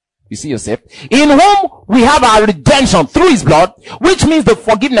 You see yourself? In whom we have our redemption through his blood, which means the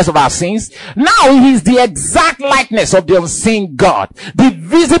forgiveness of our sins. Now he is the exact likeness of the unseen God, the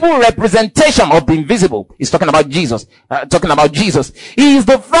visible representation of the invisible. He's talking about Jesus. He is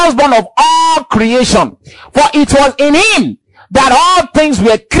the firstborn of all creation. For it was in him that all things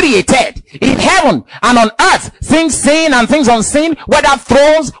were created in heaven and on earth, things seen and things unseen, whether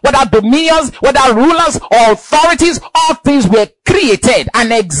thrones, whether dominions, whether rulers or authorities, all things were created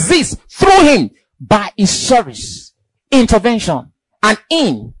and exist through him by his service, intervention, and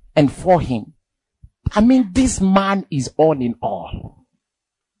in and for him. I mean, this man is all in all.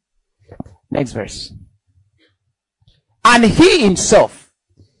 Next verse. And he himself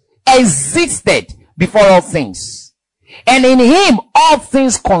existed before all things. And in him all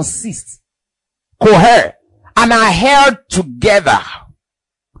things consist, cohere, and are held together.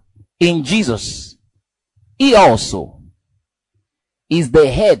 In Jesus, he also is the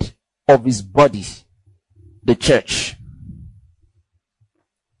head of his body, the church.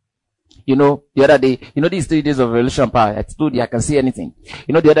 The other day, these 3 days of revelation power, I told you I can see anything.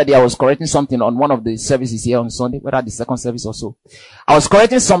 The other day I was correcting something on one of the services here on Sunday, whether the second service or so. I was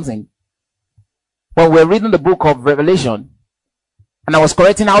correcting something. When we're reading the book of Revelation, and I was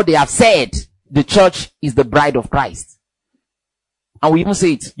correcting how they have said the church is the bride of Christ. And we even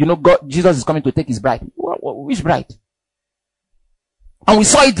say it, God, Jesus is coming to take his bride. Which bride? And we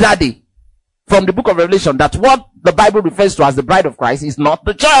saw it that day from the book of Revelation that what the Bible refers to as the bride of Christ is not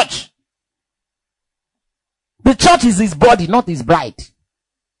the church. The church is his body, not his bride.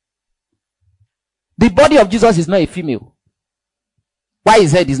 The body of Jesus is not a female. Why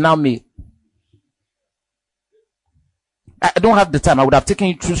his head is now male? I don't have the time. I would have taken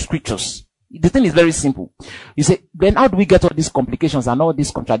you through scriptures. The thing is very simple. You say, then how do we get all these complications and all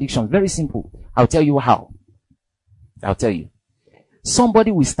these contradictions? Very simple. I'll tell you how. I'll tell you.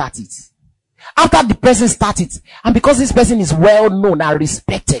 somebody will start it. After the person starts it, and because this person is well known and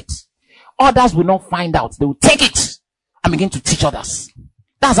respected, others will not find out. They will take it and begin to teach others.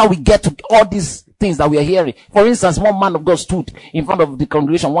 That's how we get to all these things that we are hearing. For instance, one man of God stood in front of the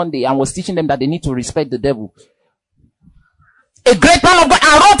congregation one day and was teaching them that they need to respect the devil. A great man of God,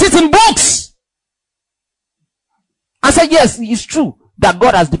 and wrote it in books. I said, yes, it's true that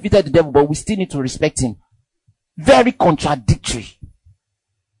God has defeated the devil, but we still need to respect him. Very contradictory.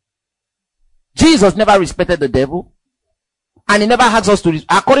 Jesus never respected the devil, and he never asked us to,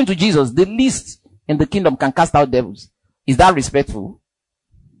 according to Jesus, the least in the kingdom can cast out devils. Is that respectful?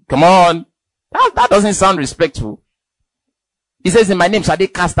 Come on. That doesn't sound respectful. He says, in my name shall they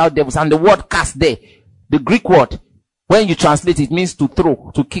cast out devils. And the word cast there, the Greek word, when you translate it, means to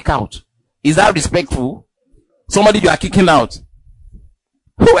throw, to kick out. Is that respectful? Somebody you are kicking out.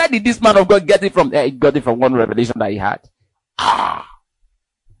 Where did this man of God get it from? He got it from one revelation that he had.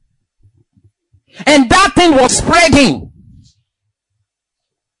 And that thing was spreading.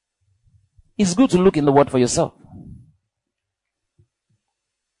 It's good to look in the word for yourself.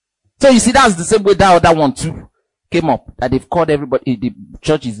 So you see, that's the same way that other one too came up. That they've called everybody, the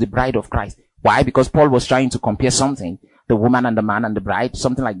church is the bride of Christ. Why? Because Paul was trying to compare something. The woman and the man and the bride,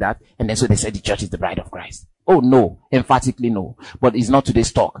 something like that. And then so they said the church is the bride of Christ. Oh no, emphatically no. But it's not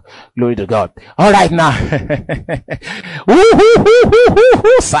today's talk. Glory to God. Alright now.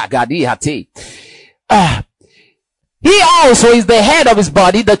 He also is the head of his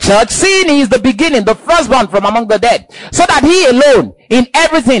body, the church, seeing he is the beginning, the firstborn from among the dead, so that he alone, in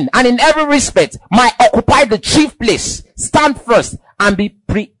everything and in every respect, might occupy the chief place, stand first, and be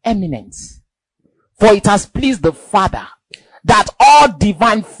preeminent. For it has pleased the Father that all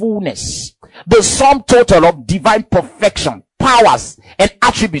divine fullness, the sum total of divine perfection, powers, and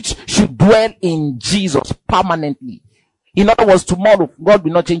attributes should dwell in Jesus permanently. In other words, tomorrow, God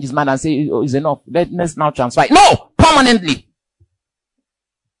will not change his mind and say, oh, it's enough. Let's now transfer it. No! Permanently.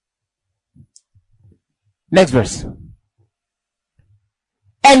 Next verse.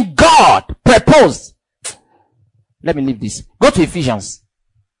 And God proposed. Let me leave this. Go to Ephesians.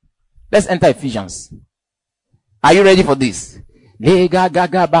 Let's enter Ephesians. Are you ready for this?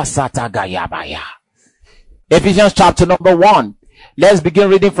 Ephesians chapter number 1. Let's begin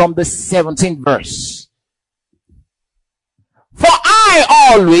reading from the 17th verse. For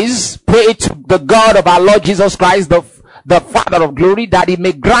I always pray to the God of our Lord Jesus Christ, the Father of glory, that he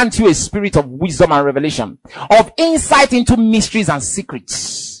may grant you a spirit of wisdom and revelation, of insight into mysteries and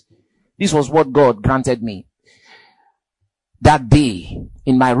secrets. This was what God granted me that day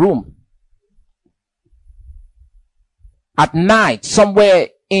in my room. At night, somewhere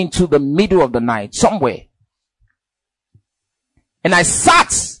into the middle of the night, somewhere. And I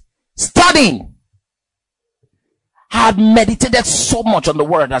sat studying. I had meditated so much on the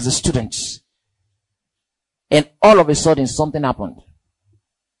word as a student. And all of a sudden something happened.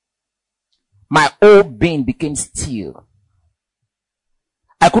 My whole being became still.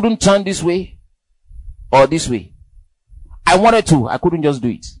 I couldn't turn this way or this way. I wanted to. I couldn't just do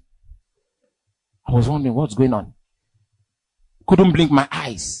it. I was wondering what's going on. Couldn't blink my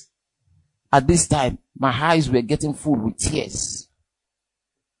eyes. At this time, my eyes were getting full with tears.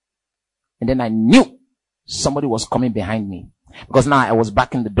 And then I knew somebody was coming behind me. Because now I was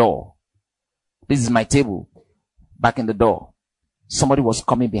back in the door. This is my table. Back in the door. Somebody was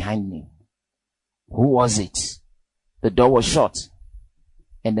coming behind me. Who was it? The door was shut.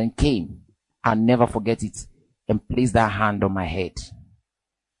 And then came. I'll never forget it. And placed that hand on my head.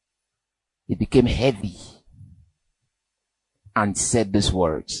 It became heavy. And said these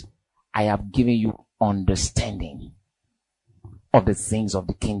words. I have given you understanding of the things of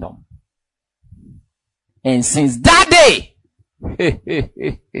the kingdom. And since that day,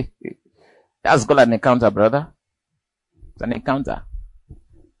 that's called an encounter, brother. It's an encounter.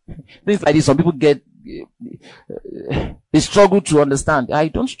 Things like this, some people get, they struggle to understand. I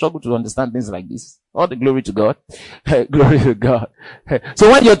don't struggle to understand things like this. All the glory to God. Glory to God.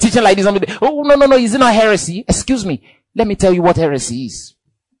 So when you're teaching like this, somebody, oh, no, is it not heresy? Excuse me. Let me tell you what heresy is.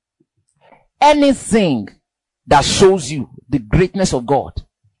 Anything that shows you the greatness of God,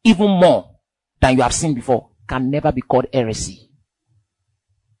 even more than you have seen before, can never be called heresy.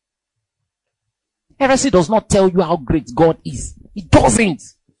 Heresy does not tell you how great God is. It doesn't.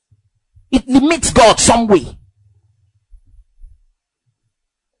 It limits God some way.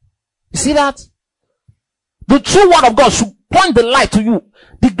 You see that? The true word of God should point the light to you.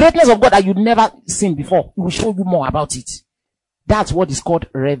 The greatness of God that you've never seen before. It will show you more about it. That's what is called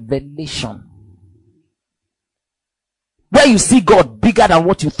revelation. Where you see God bigger than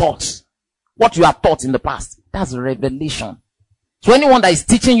what you thought. What you have thought in the past. That's revelation. So anyone that is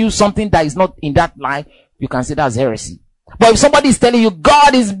teaching you something that is not in that line, you can say that's heresy. But if somebody is telling you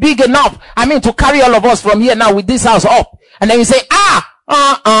God is big enough, to carry all of us from here now with this house up, and then you say,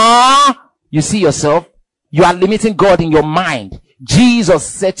 you see yourself, you are limiting God in your mind. Jesus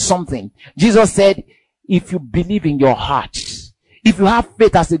said something. Jesus said, if you believe in your heart, if you have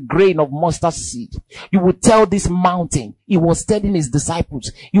faith as a grain of mustard seed, you will tell this mountain. He was telling his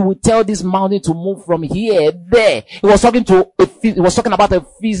disciples, you will tell this mountain to move from here, there. He was talking about a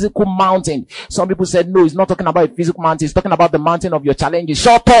physical mountain. Some people said, no, he's not talking about a physical mountain. He's talking about the mountain of your challenges.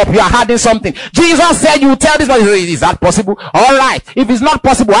 Shut up. You are hiding something. Jesus said, you will tell this mountain. Is that possible? All right. If it's not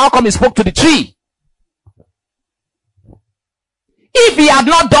possible, how come he spoke to the tree? If he had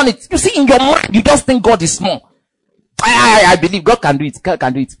not done it, you see, in your mind, you just think God is small. I believe God can do it. God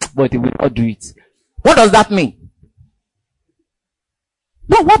can do it, but he will not do it. What does that mean?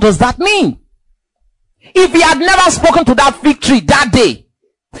 No, what does that mean? If he had never spoken to that fig tree that day,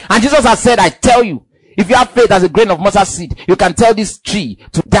 and Jesus had said, I tell you, if you have faith as a grain of mustard seed, you can tell this tree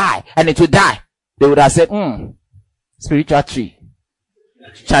to die, and it will die. They would have said, spiritual tree.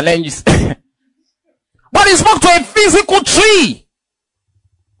 Challenges. But he spoke to a physical tree.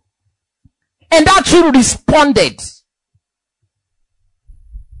 And that tree responded.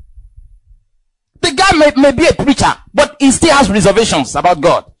 The guy may be a preacher, but he still has reservations about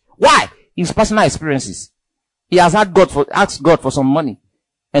God. Why? His personal experiences. He has asked God for some money.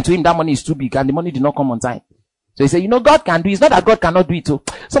 And to him, that money is too big, and the money did not come on time. So he said, God can do it. It's not that God cannot do it too.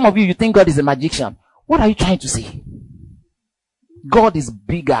 Some of you think God is a magician. What are you trying to say? God is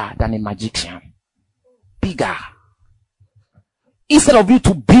bigger than a magician. Bigger. Instead of you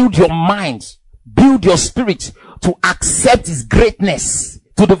to build your mind, build your spirit to accept his greatness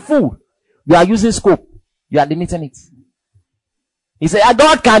to the full, you are using scope. You are limiting it. He said,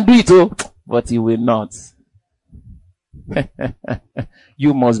 God can do it, but he will not.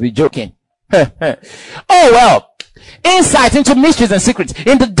 You must be joking. Oh well. Insight into mysteries and secrets,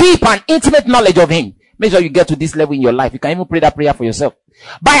 in the deep and intimate knowledge of him. Make sure you get to this level in your life. You can even pray that prayer for yourself.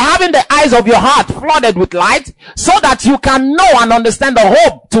 By having the eyes of your heart flooded with light, so that you can know and understand the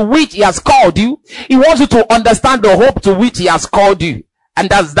hope to which he has called you. He wants you to understand the hope to which he has called you. And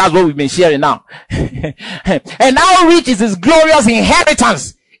that's what we've been sharing now. And how rich is his glorious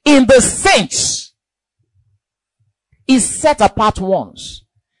inheritance in the saints. Is set apart ones.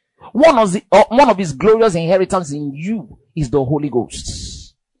 One of his glorious inheritance in you is the Holy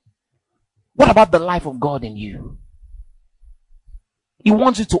Ghost. What about the life of God in you? He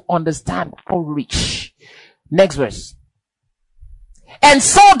wants you to understand how rich. Next verse. And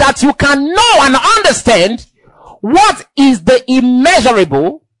so that you can know and understand what is the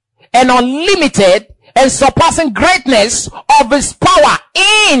immeasurable and unlimited and surpassing greatness of his power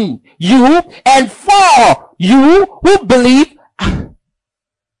in you and for you who believe,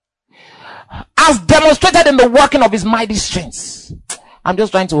 as demonstrated in the working of his mighty strength. I'm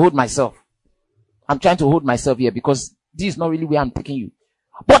just trying to hold myself. I'm trying to hold myself here because this is not really where I'm taking you.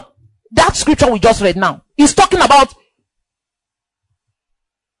 But that scripture we just read now is talking about.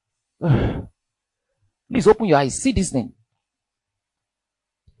 Please open your eyes. See this thing.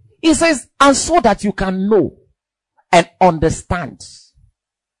 It says, and so that you can know and understand.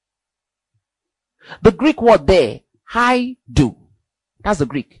 The Greek word there, haidu. That's the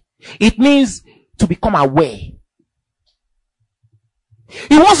Greek. It means to become aware.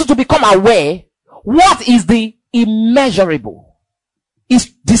 He wants you to become aware. What is the immeasurable?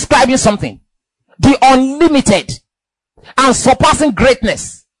 It's describing something. The unlimited and surpassing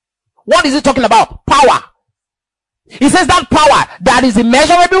greatness. What is it talking about? Power. He says that power that is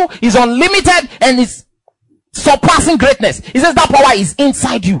immeasurable, is unlimited, and is surpassing greatness. He says that power is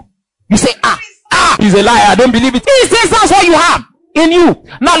inside you. You say, he's a liar. I don't believe it. He says that's what you have in you.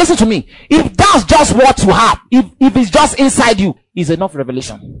 Now listen to me. If that's just what you have, if it's just inside you, is enough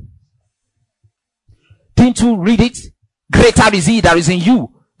revelation. Didn't you read it? Greater is he that is in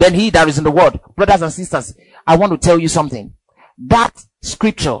you than he that is in the world. Brothers and sisters, I want to tell you something. That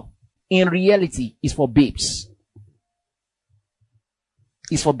scripture in reality is for babes.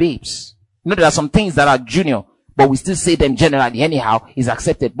 It's for babes. You know, there are some things that are junior, but we still say them generally anyhow, is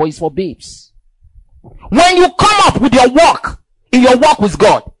accepted, but it's for babes. When you come up with your work, in your walk with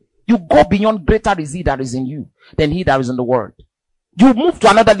God, you go beyond greater is he that is in you than he that is in the world. You move to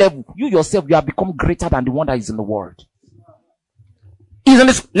another level. You yourself, you have become greater than the one that is in the world. Isn't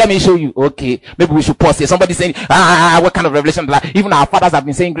this? Let me show you. Okay, maybe we should pause here. Somebody saying, what kind of revelation? Even our fathers have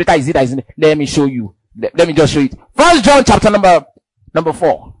been saying, greater is he that is in it. Let me show you. Let me just show it. 1 John chapter number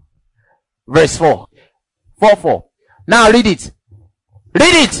 4. Verse 4. 4. Now read it.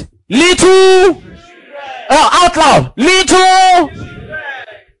 Read it. Little. Out loud. Little.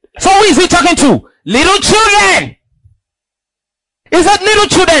 So who is he talking to? Little children. He said, little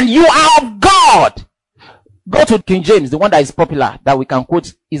children, you are of God. Go to King James, the one that is popular, that we can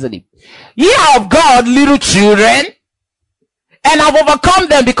quote easily. Ye are of God, little children, and have overcome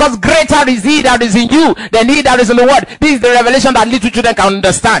them, because greater is he that is in you than he that is in the world. This is the revelation that little children can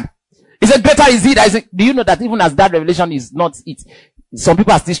understand. He said, greater is he that is in. Do you know that even as that revelation is not it, some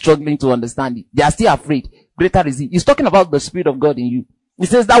people are still struggling to understand it. They are still afraid. Greater is he. He's talking about the Spirit of God in you. He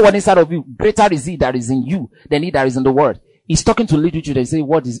says that one inside of you, greater is he that is in you than he that is in the world. He's talking to little children. He says,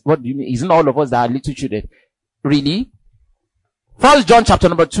 what do you mean? Isn't all of us that are little children? Really? 1 John chapter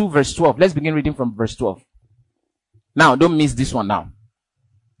number 2 verse 12. Let's begin reading from verse 12. Now, don't miss this one now.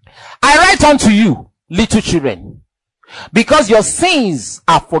 I write unto you, little children, because your sins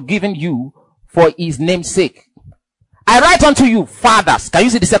are forgiven you for his name's sake. I write unto you, fathers. Can you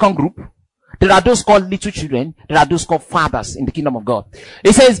see the second group? There are those called little children. There are those called fathers in the kingdom of God.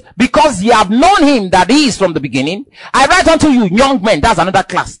 It says, because ye have known him that he is from the beginning. I write unto you, young men. That's another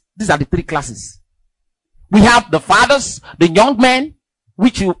class. These are the three classes. We have the fathers, the young men,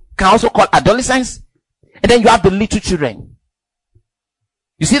 which you can also call adolescents. And then you have the little children.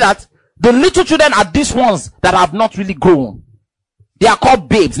 You see that? The little children are these ones that have not really grown. They are called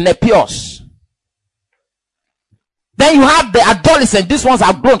babes, nepios. Then you have the adolescents. These ones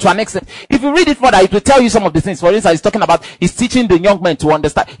have grown to an extent. If you read it further, it will tell you some of the things. For instance, he's talking about, he's teaching the young men to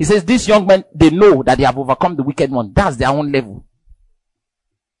understand. He says, these young men, they know that they have overcome the wicked one. That's their own level.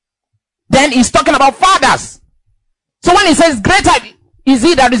 Then he's talking about fathers. So when he says, greater is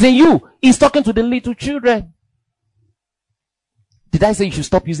he that is in you, he's talking to the little children. Did I say you should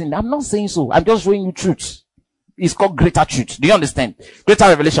stop using that? I'm not saying so. I'm just showing you truth. It's called greater truth. Do you understand? Greater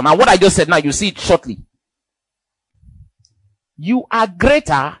revelation. And what I just said now, you see it shortly. You are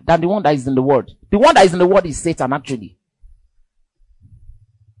greater than the one that is in the world. The one that is in the world is Satan, actually.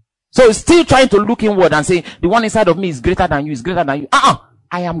 So he's still trying to look inward and say, the one inside of me is greater than you, is greater than you.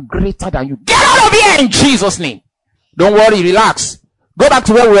 I am greater than you. Get out of here in Jesus' name. Don't worry, relax. Go back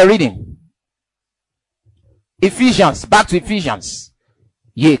to where we were reading. Ephesians, back to Ephesians.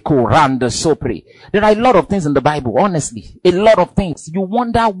 There are a lot of things in the Bible, honestly. A lot of things. You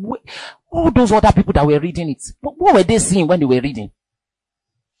wonder, all those other people that were reading it, what were they seeing when they were reading?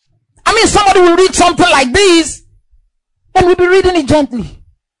 I mean, somebody will read something like this, and we'll be reading it gently.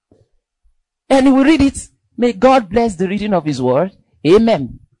 And he will read it. May God bless the reading of his word.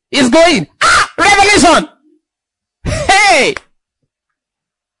 Amen. It's going. Revelation. Hey!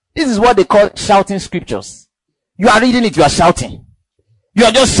 This is what they call shouting scriptures. You are reading it, you are shouting. You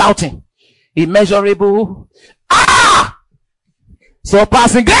are just shouting. Immeasurable.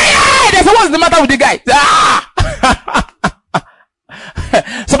 Surpassing. Hey! They say, what's the matter with the guy?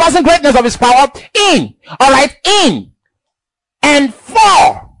 Surpassing greatness of his power in. Alright, in. And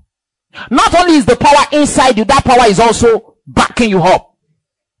for. Not only is the power inside you, that power is also backing you up.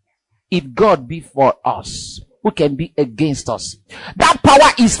 If God be for us, who can be against us? That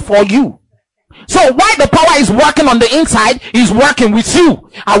power is for you. So while the power is working on the inside, is working with you.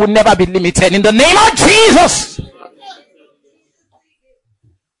 I will never be limited in the name of Jesus.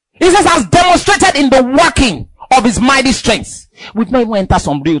 He says, as demonstrated in the working of his mighty strength. We've not even entered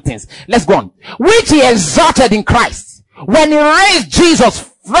some real things. Let's go on. Which he exalted in Christ, when he raised Jesus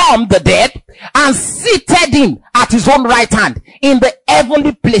from the dead and seated him at his own right hand in the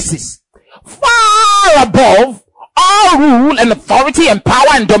heavenly places, far above all rule and authority and power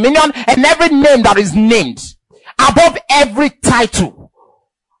and dominion and every name that is named, above every title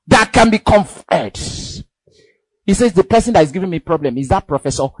that can be conferred. He says, the person that is giving me problem is that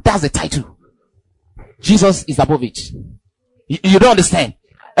professor. That's the title. Jesus is above it. You don't understand.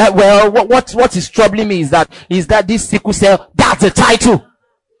 Well, what is troubling me is that this sickle cell, that's the title.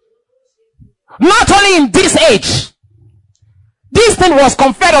 Not only in this age. This thing was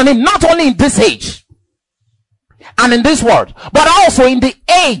conferred on him not only in this age and in this world, but also in the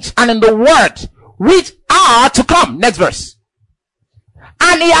age and in the world which are to come. Next verse.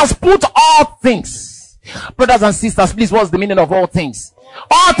 And he has put all things. Brothers and sisters, please, what's the meaning of all things?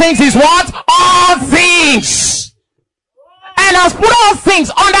 All things is what? All things. And has put all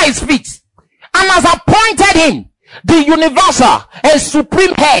things under his feet and has appointed him the universal and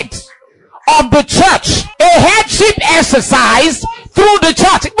supreme head of the church, a headship exercised through the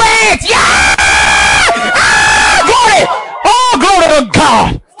church. Wait, yeah! Glory! Oh, glory to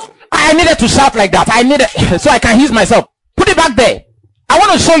God! I needed to shout like that. I needed, so I can hear myself. Put it back there. I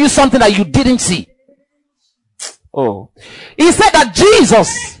want to show you something that you didn't see. Oh, he said that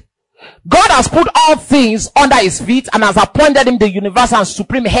Jesus, God has put all things under his feet and has appointed him the universal and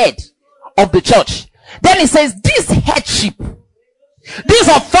supreme head of the church. Then he says this headship, this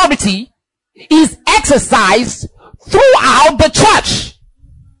authority is exercised throughout the church.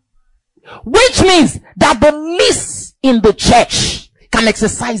 Which means that the least in the church can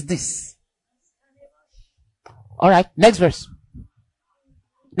exercise this. Alright, next verse.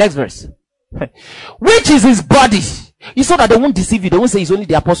 Next verse. Which is his body. You saw that they won't deceive you. They won't say it's only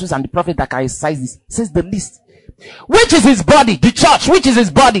the apostles and the prophets that can exercise this. It says the least. Which is his body, the church, which is his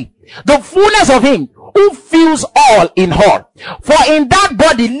body. The fullness of him who fills all in all. For in that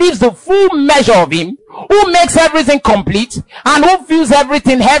body lives the full measure of him who makes everything complete and who fills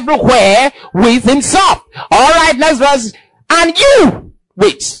everything everywhere with himself. Alright, next verse. And you,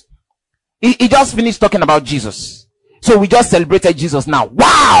 wait. He just finished talking about Jesus. So we just celebrated Jesus now.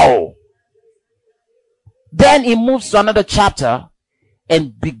 Wow! Then he moves to another chapter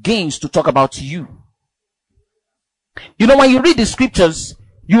and begins to talk about you. You know, when you read the scriptures,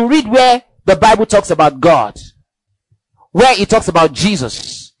 you read where the Bible talks about God, where it talks about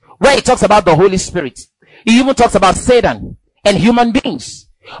Jesus, where it talks about the Holy Spirit. It even talks about Satan and human beings.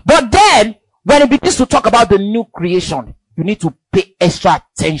 But then, when it begins to talk about the new creation, you need to pay extra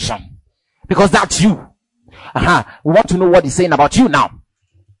attention. Because that's you. We want to know what he's saying about you now.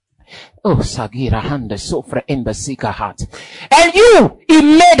 Oh, Sagira Handa Sofra in the seeker heart. And you, he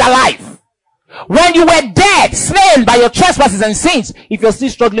made alive. When you were dead, slain by your trespasses and sins. If you're still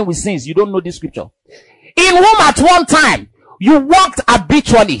struggling with sins, you don't know this scripture. In whom at one time, you walked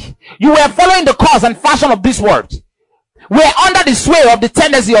habitually. You were following the course and fashion of this world. We're under the sway of the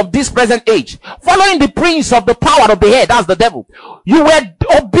tendency of this present age. Following the prince of the power of the air, that's the devil. You were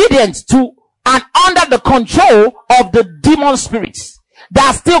obedient to and under the control of the demon spirits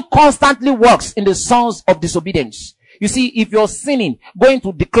that still constantly works in the sons of disobedience. You see, if you're sinning, going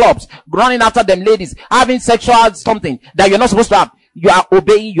to the clubs, running after them ladies, having sexual something that you're not supposed to have, you are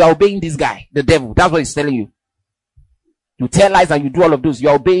obeying this guy, the devil. That's what he's telling you. You tell lies and you do all of those.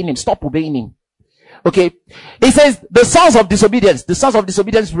 You're obeying him. Stop obeying him. Okay. He says, the sons of disobedience. The sons of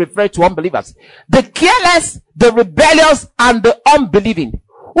disobedience refer to unbelievers. The careless, the rebellious, and the unbelieving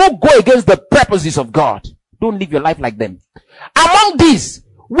who go against the purposes of God. Don't live your life like them. Among these,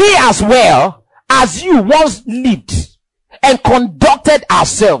 we as well as you once lived and conducted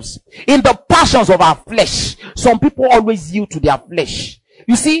ourselves in the passions of our flesh. Some people always yield to their flesh.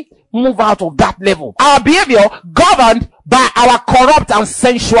 You see, move out of that level. Our behavior governed by our corrupt and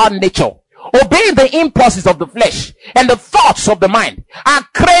sensual nature, obeying the impulses of the flesh and the thoughts of the mind, our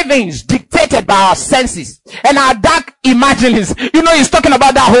cravings dictated by our senses and our dark imaginings. You know, he's talking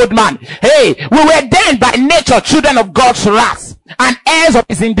about that old man. Hey, we were then by nature children of God's wrath and heirs of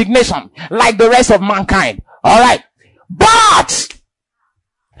his indignation, like the rest of mankind. All right. But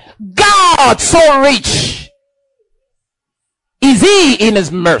God, so rich is he in his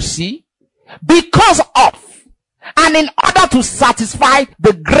mercy, because of and in order to satisfy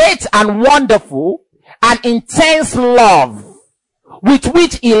the great and wonderful and intense love with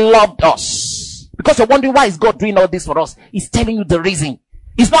which he loved us. Because you're wondering, why is God doing all this for us? He's telling you the reason.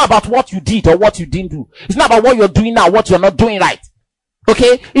 It's not about what you did or what you didn't do. It's not about what you're doing now, what you're not doing right.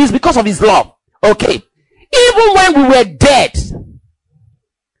 Okay? It's because of his love. Okay? Even when we were dead,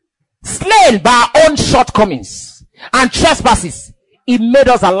 slain by our own shortcomings and trespasses, he made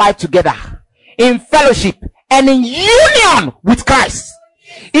us alive together in fellowship and in union with Christ.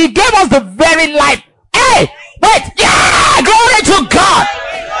 He gave us the very life. Hey, wait, yeah, glory to God.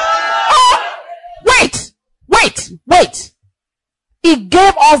 Oh, wait. He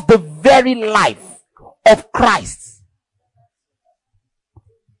gave us the very life of Christ.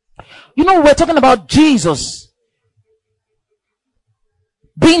 You know, we're talking about Jesus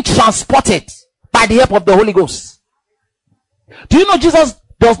being transported by the help of the Holy Ghost. Do you know Jesus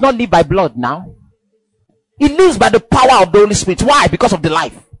does not live by blood now? He lives by the power of the Holy Spirit. Why? Because of the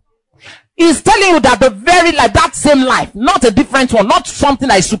life. He's telling you that the very life, that same life, not a different one, not something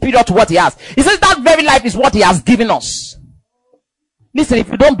that is superior to what he has. He says that very life is what he has given us. Listen, if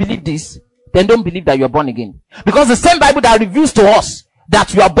you don't believe this, then don't believe that you are born again. Because the same Bible that reveals to us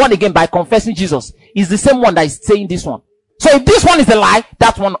that you are born again by confessing Jesus is the same one that is saying this one. So if this one is a lie,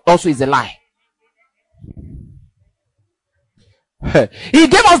 that one also is a lie. He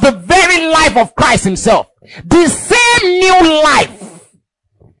gave us the very life of Christ himself. The same new life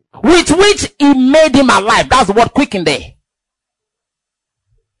with which he made him alive. That's the word quicken there.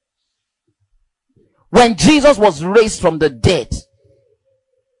 When Jesus was raised from the dead,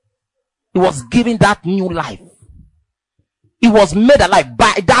 he was given that new life. He was made alive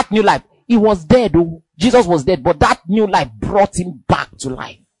by that new life. He was dead. Oh, Jesus was dead, but that new life brought him back to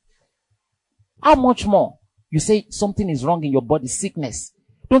life. How much more? You say something is wrong in your body, sickness.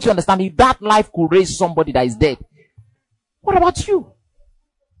 Don't you understand? If that life could raise somebody that is dead, what about you?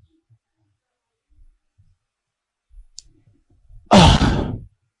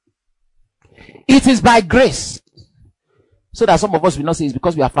 It is by grace. So that some of us will not say it's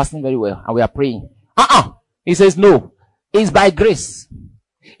because we are fasting very well and we are praying. He says no. It's by grace.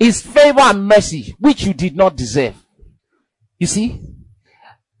 It's favor and mercy which you did not deserve. You see?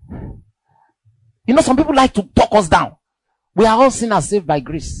 You know, some people like to talk us down. We are all sinners saved by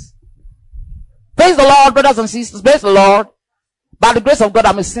grace. Praise the Lord, brothers and sisters. Praise the Lord. By the grace of God,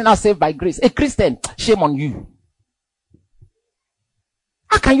 I'm a sinner saved by grace. A Christian, shame on you.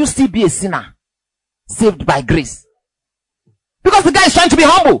 How can you still be a sinner saved by grace? Because the guy is trying to be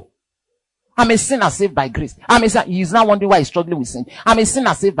humble. I'm a sinner saved by grace. I'm a sinner. He's now wondering why he's struggling with sin. I'm a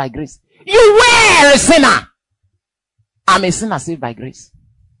sinner saved by grace. You were a sinner. I'm a sinner saved by grace.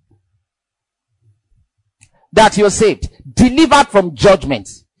 That you're saved. Delivered from judgment.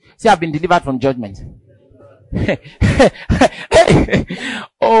 See, I've been delivered from judgment.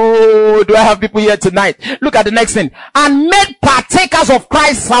 Oh, do I have people here tonight? Look at the next thing. And made partakers of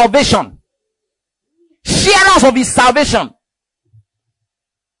Christ's salvation. Sharers of his salvation.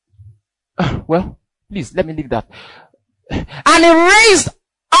 Well, please, let me leave that. And he raised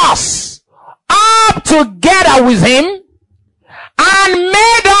us up together with him and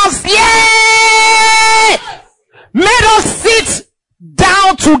made us, made us sit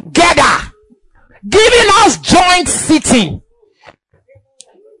down together, giving us joint sitting.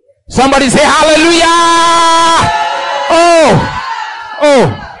 Somebody say hallelujah. Oh,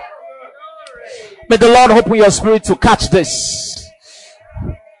 may the Lord open your spirit to catch this.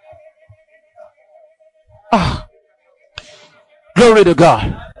 Glory to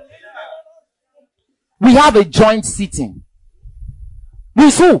God. We have a joint sitting.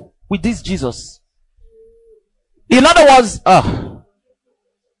 With who? With this Jesus. In other words,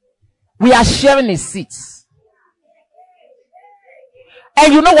 we are sharing a seat.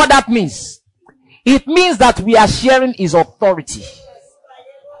 And you know what that means? It means that we are sharing his authority.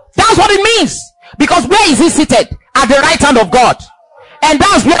 That's what it means. Because where is he seated? At the right hand of God. And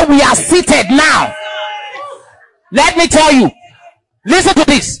that's where we are seated now. Let me tell you. Listen to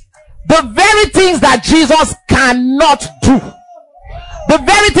this. The very things that Jesus cannot do. The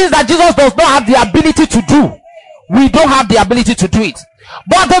very things that Jesus does not have the ability to do. We don't have the ability to do it.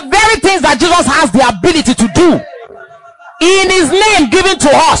 But the very things that Jesus has the ability to do, in his name given to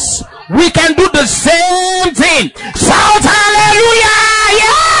us, we can do the same thing. Shout hallelujah!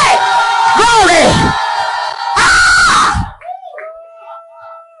 Yeah! Glory!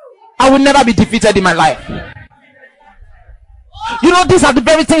 I will never be defeated in my life. You know, these are the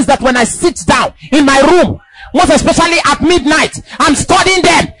very things that when I sit down in my room, most especially at midnight, I'm studying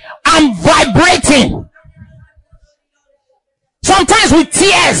them, I'm vibrating. Sometimes with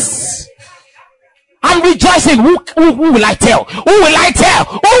tears. I'm rejoicing. Who will I tell? Who will I tell?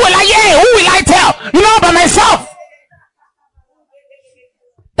 Who will I tell? You know, by myself.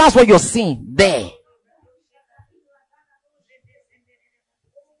 That's what you're seeing there.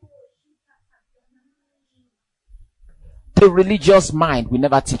 The religious mind will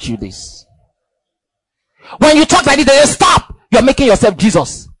never teach you this. When you talk like this, they say, stop. You're making yourself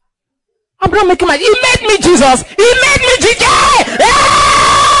Jesus. I'm not making he made me Jesus. He made me Jesus.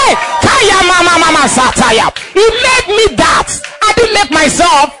 Hey! Kaya mama sataya. He made me that. I didn't make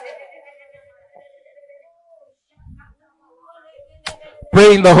myself.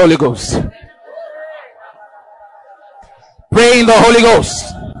 Pray in the Holy Ghost. Pray in the Holy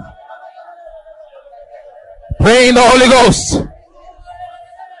Ghost. Pray in the Holy Ghost.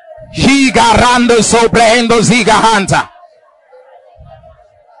 Higarando sobrehendo zigahanta.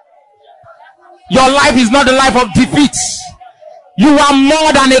 Your life is not a life of defeat. You are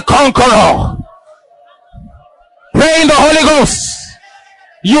more than a conqueror. Pray in the Holy Ghost.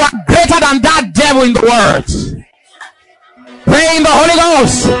 You are greater than that devil in the world. Pray in the Holy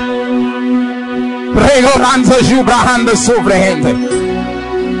Ghost. Pray orando jubrahando sobrehende.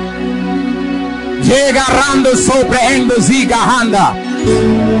 Llega rando sobrehendo zigahanda.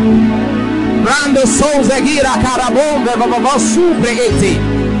 Rando souzegira carabombe vavavó subreete.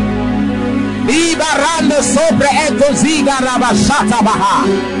 Ibarrando sobre eto ziga rabashata baha.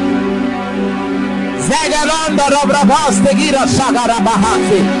 Zegarando robrabaste gira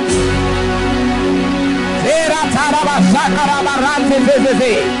shagarabahate. Zera tarabashaka rabarante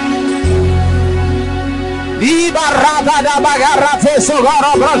zezeze. Ibarrada da bagarrate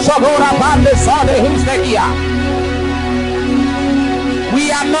sogoro broshogora pande sode hustegia.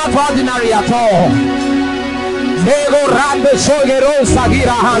 We are not ordinary at all. Zegorande sogero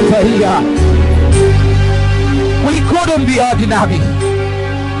sagira hante here. We couldn't be ordinary.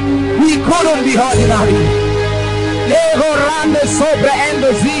 He couldn't be ordinary. Lego rande sobre endo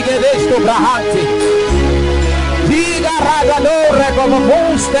zige desto brahante. Diga ragadore come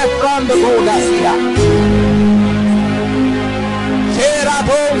poste frando godasia. C'era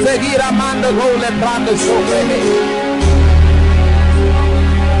bonze gira mando gole prando sopra me.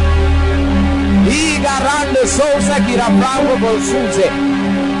 Diga rande sosa gira frango col suze.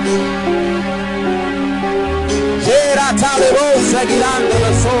 C'era tale rosa girando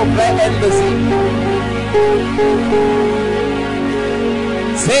sopra endo zige.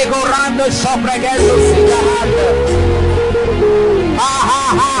 Se corrando sopra che lo si garante.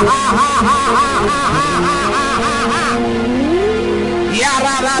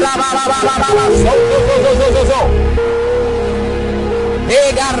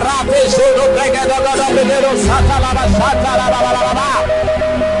 E garrate sono pregado sata la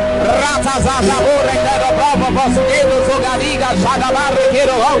Rata zata vorre che lo proprio posso chiedo so gadiga sada barre che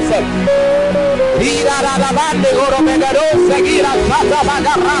lo ose. Ira da bande goro pegarosse gira sata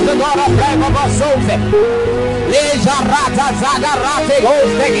bagarrate goro prego possose. Le jarrata zagarrate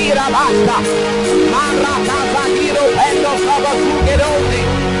goste gira basta. Marrata zagiro pendo solo su che donne.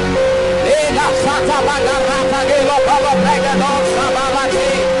 Le la sata bagarrata che lo proprio prego dossa babate.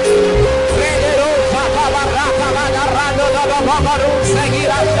 Prego sata barrata bagarrando dopo poco russe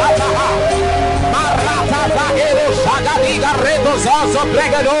gira sata. Marrata zagiro sagadiga reto soso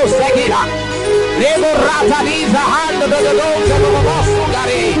prego dosse gira. Le borrata lisa hanno delle donne come posso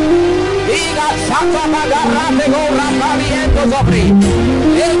gare. Diga sata bagarrate con raffaliento sopri.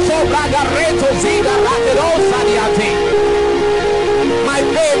 E sopra garretto si garrate rossa di a te. My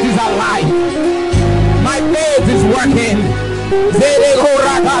faith is alive. My faith is working. Zede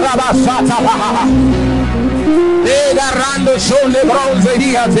corrata da bassata baha. E garrando sono le bronze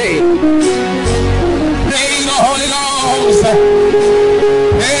di a te. Pray the Holy Ghost.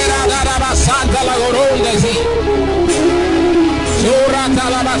 Santa la goronda sì. Surata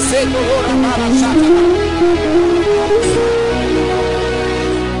la bassetto ora parasata.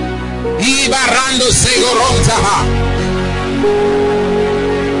 I barrando se goronza.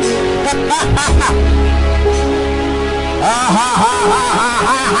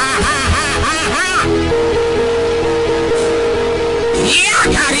 Ya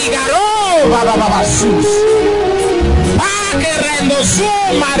carigaro baba sus. Che rendo su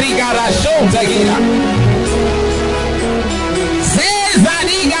marigara shonza gira. Seza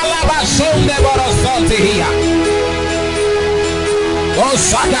diga la bashonde borosonte hia. O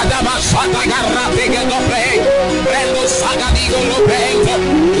saga da bashata garrate che do prego. Prendo saga digo lo prego.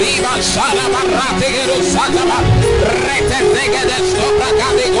 Riva shala barrate che lo saga ma. Rete tega del sopra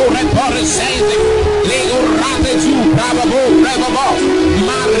cade corre porre sente. Le gorrate giù bravo bo.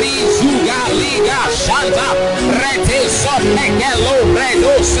 Mari zuga liga shanta. Rete sopra che lo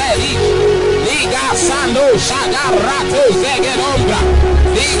prego sedi. Liga sando shagarrato zeghe l'ombra.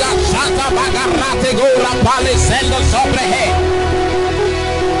 Liga shanta bagarrate gorra palesendo sopra he.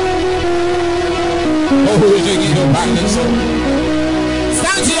 Oh, Jigino Bandeso.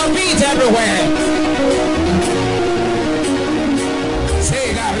 Stand to your feet everywhere.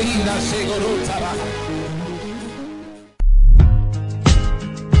 Segarina Segorutaba.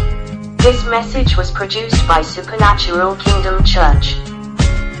 This message was produced by Supernatural Kingdom Church.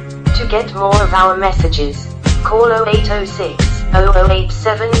 To get more of our messages, call 0806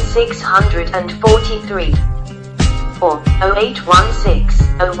 0087 643 or 0816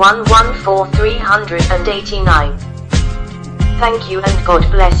 0114 389. Thank you and God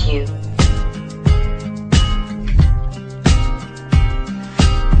bless you.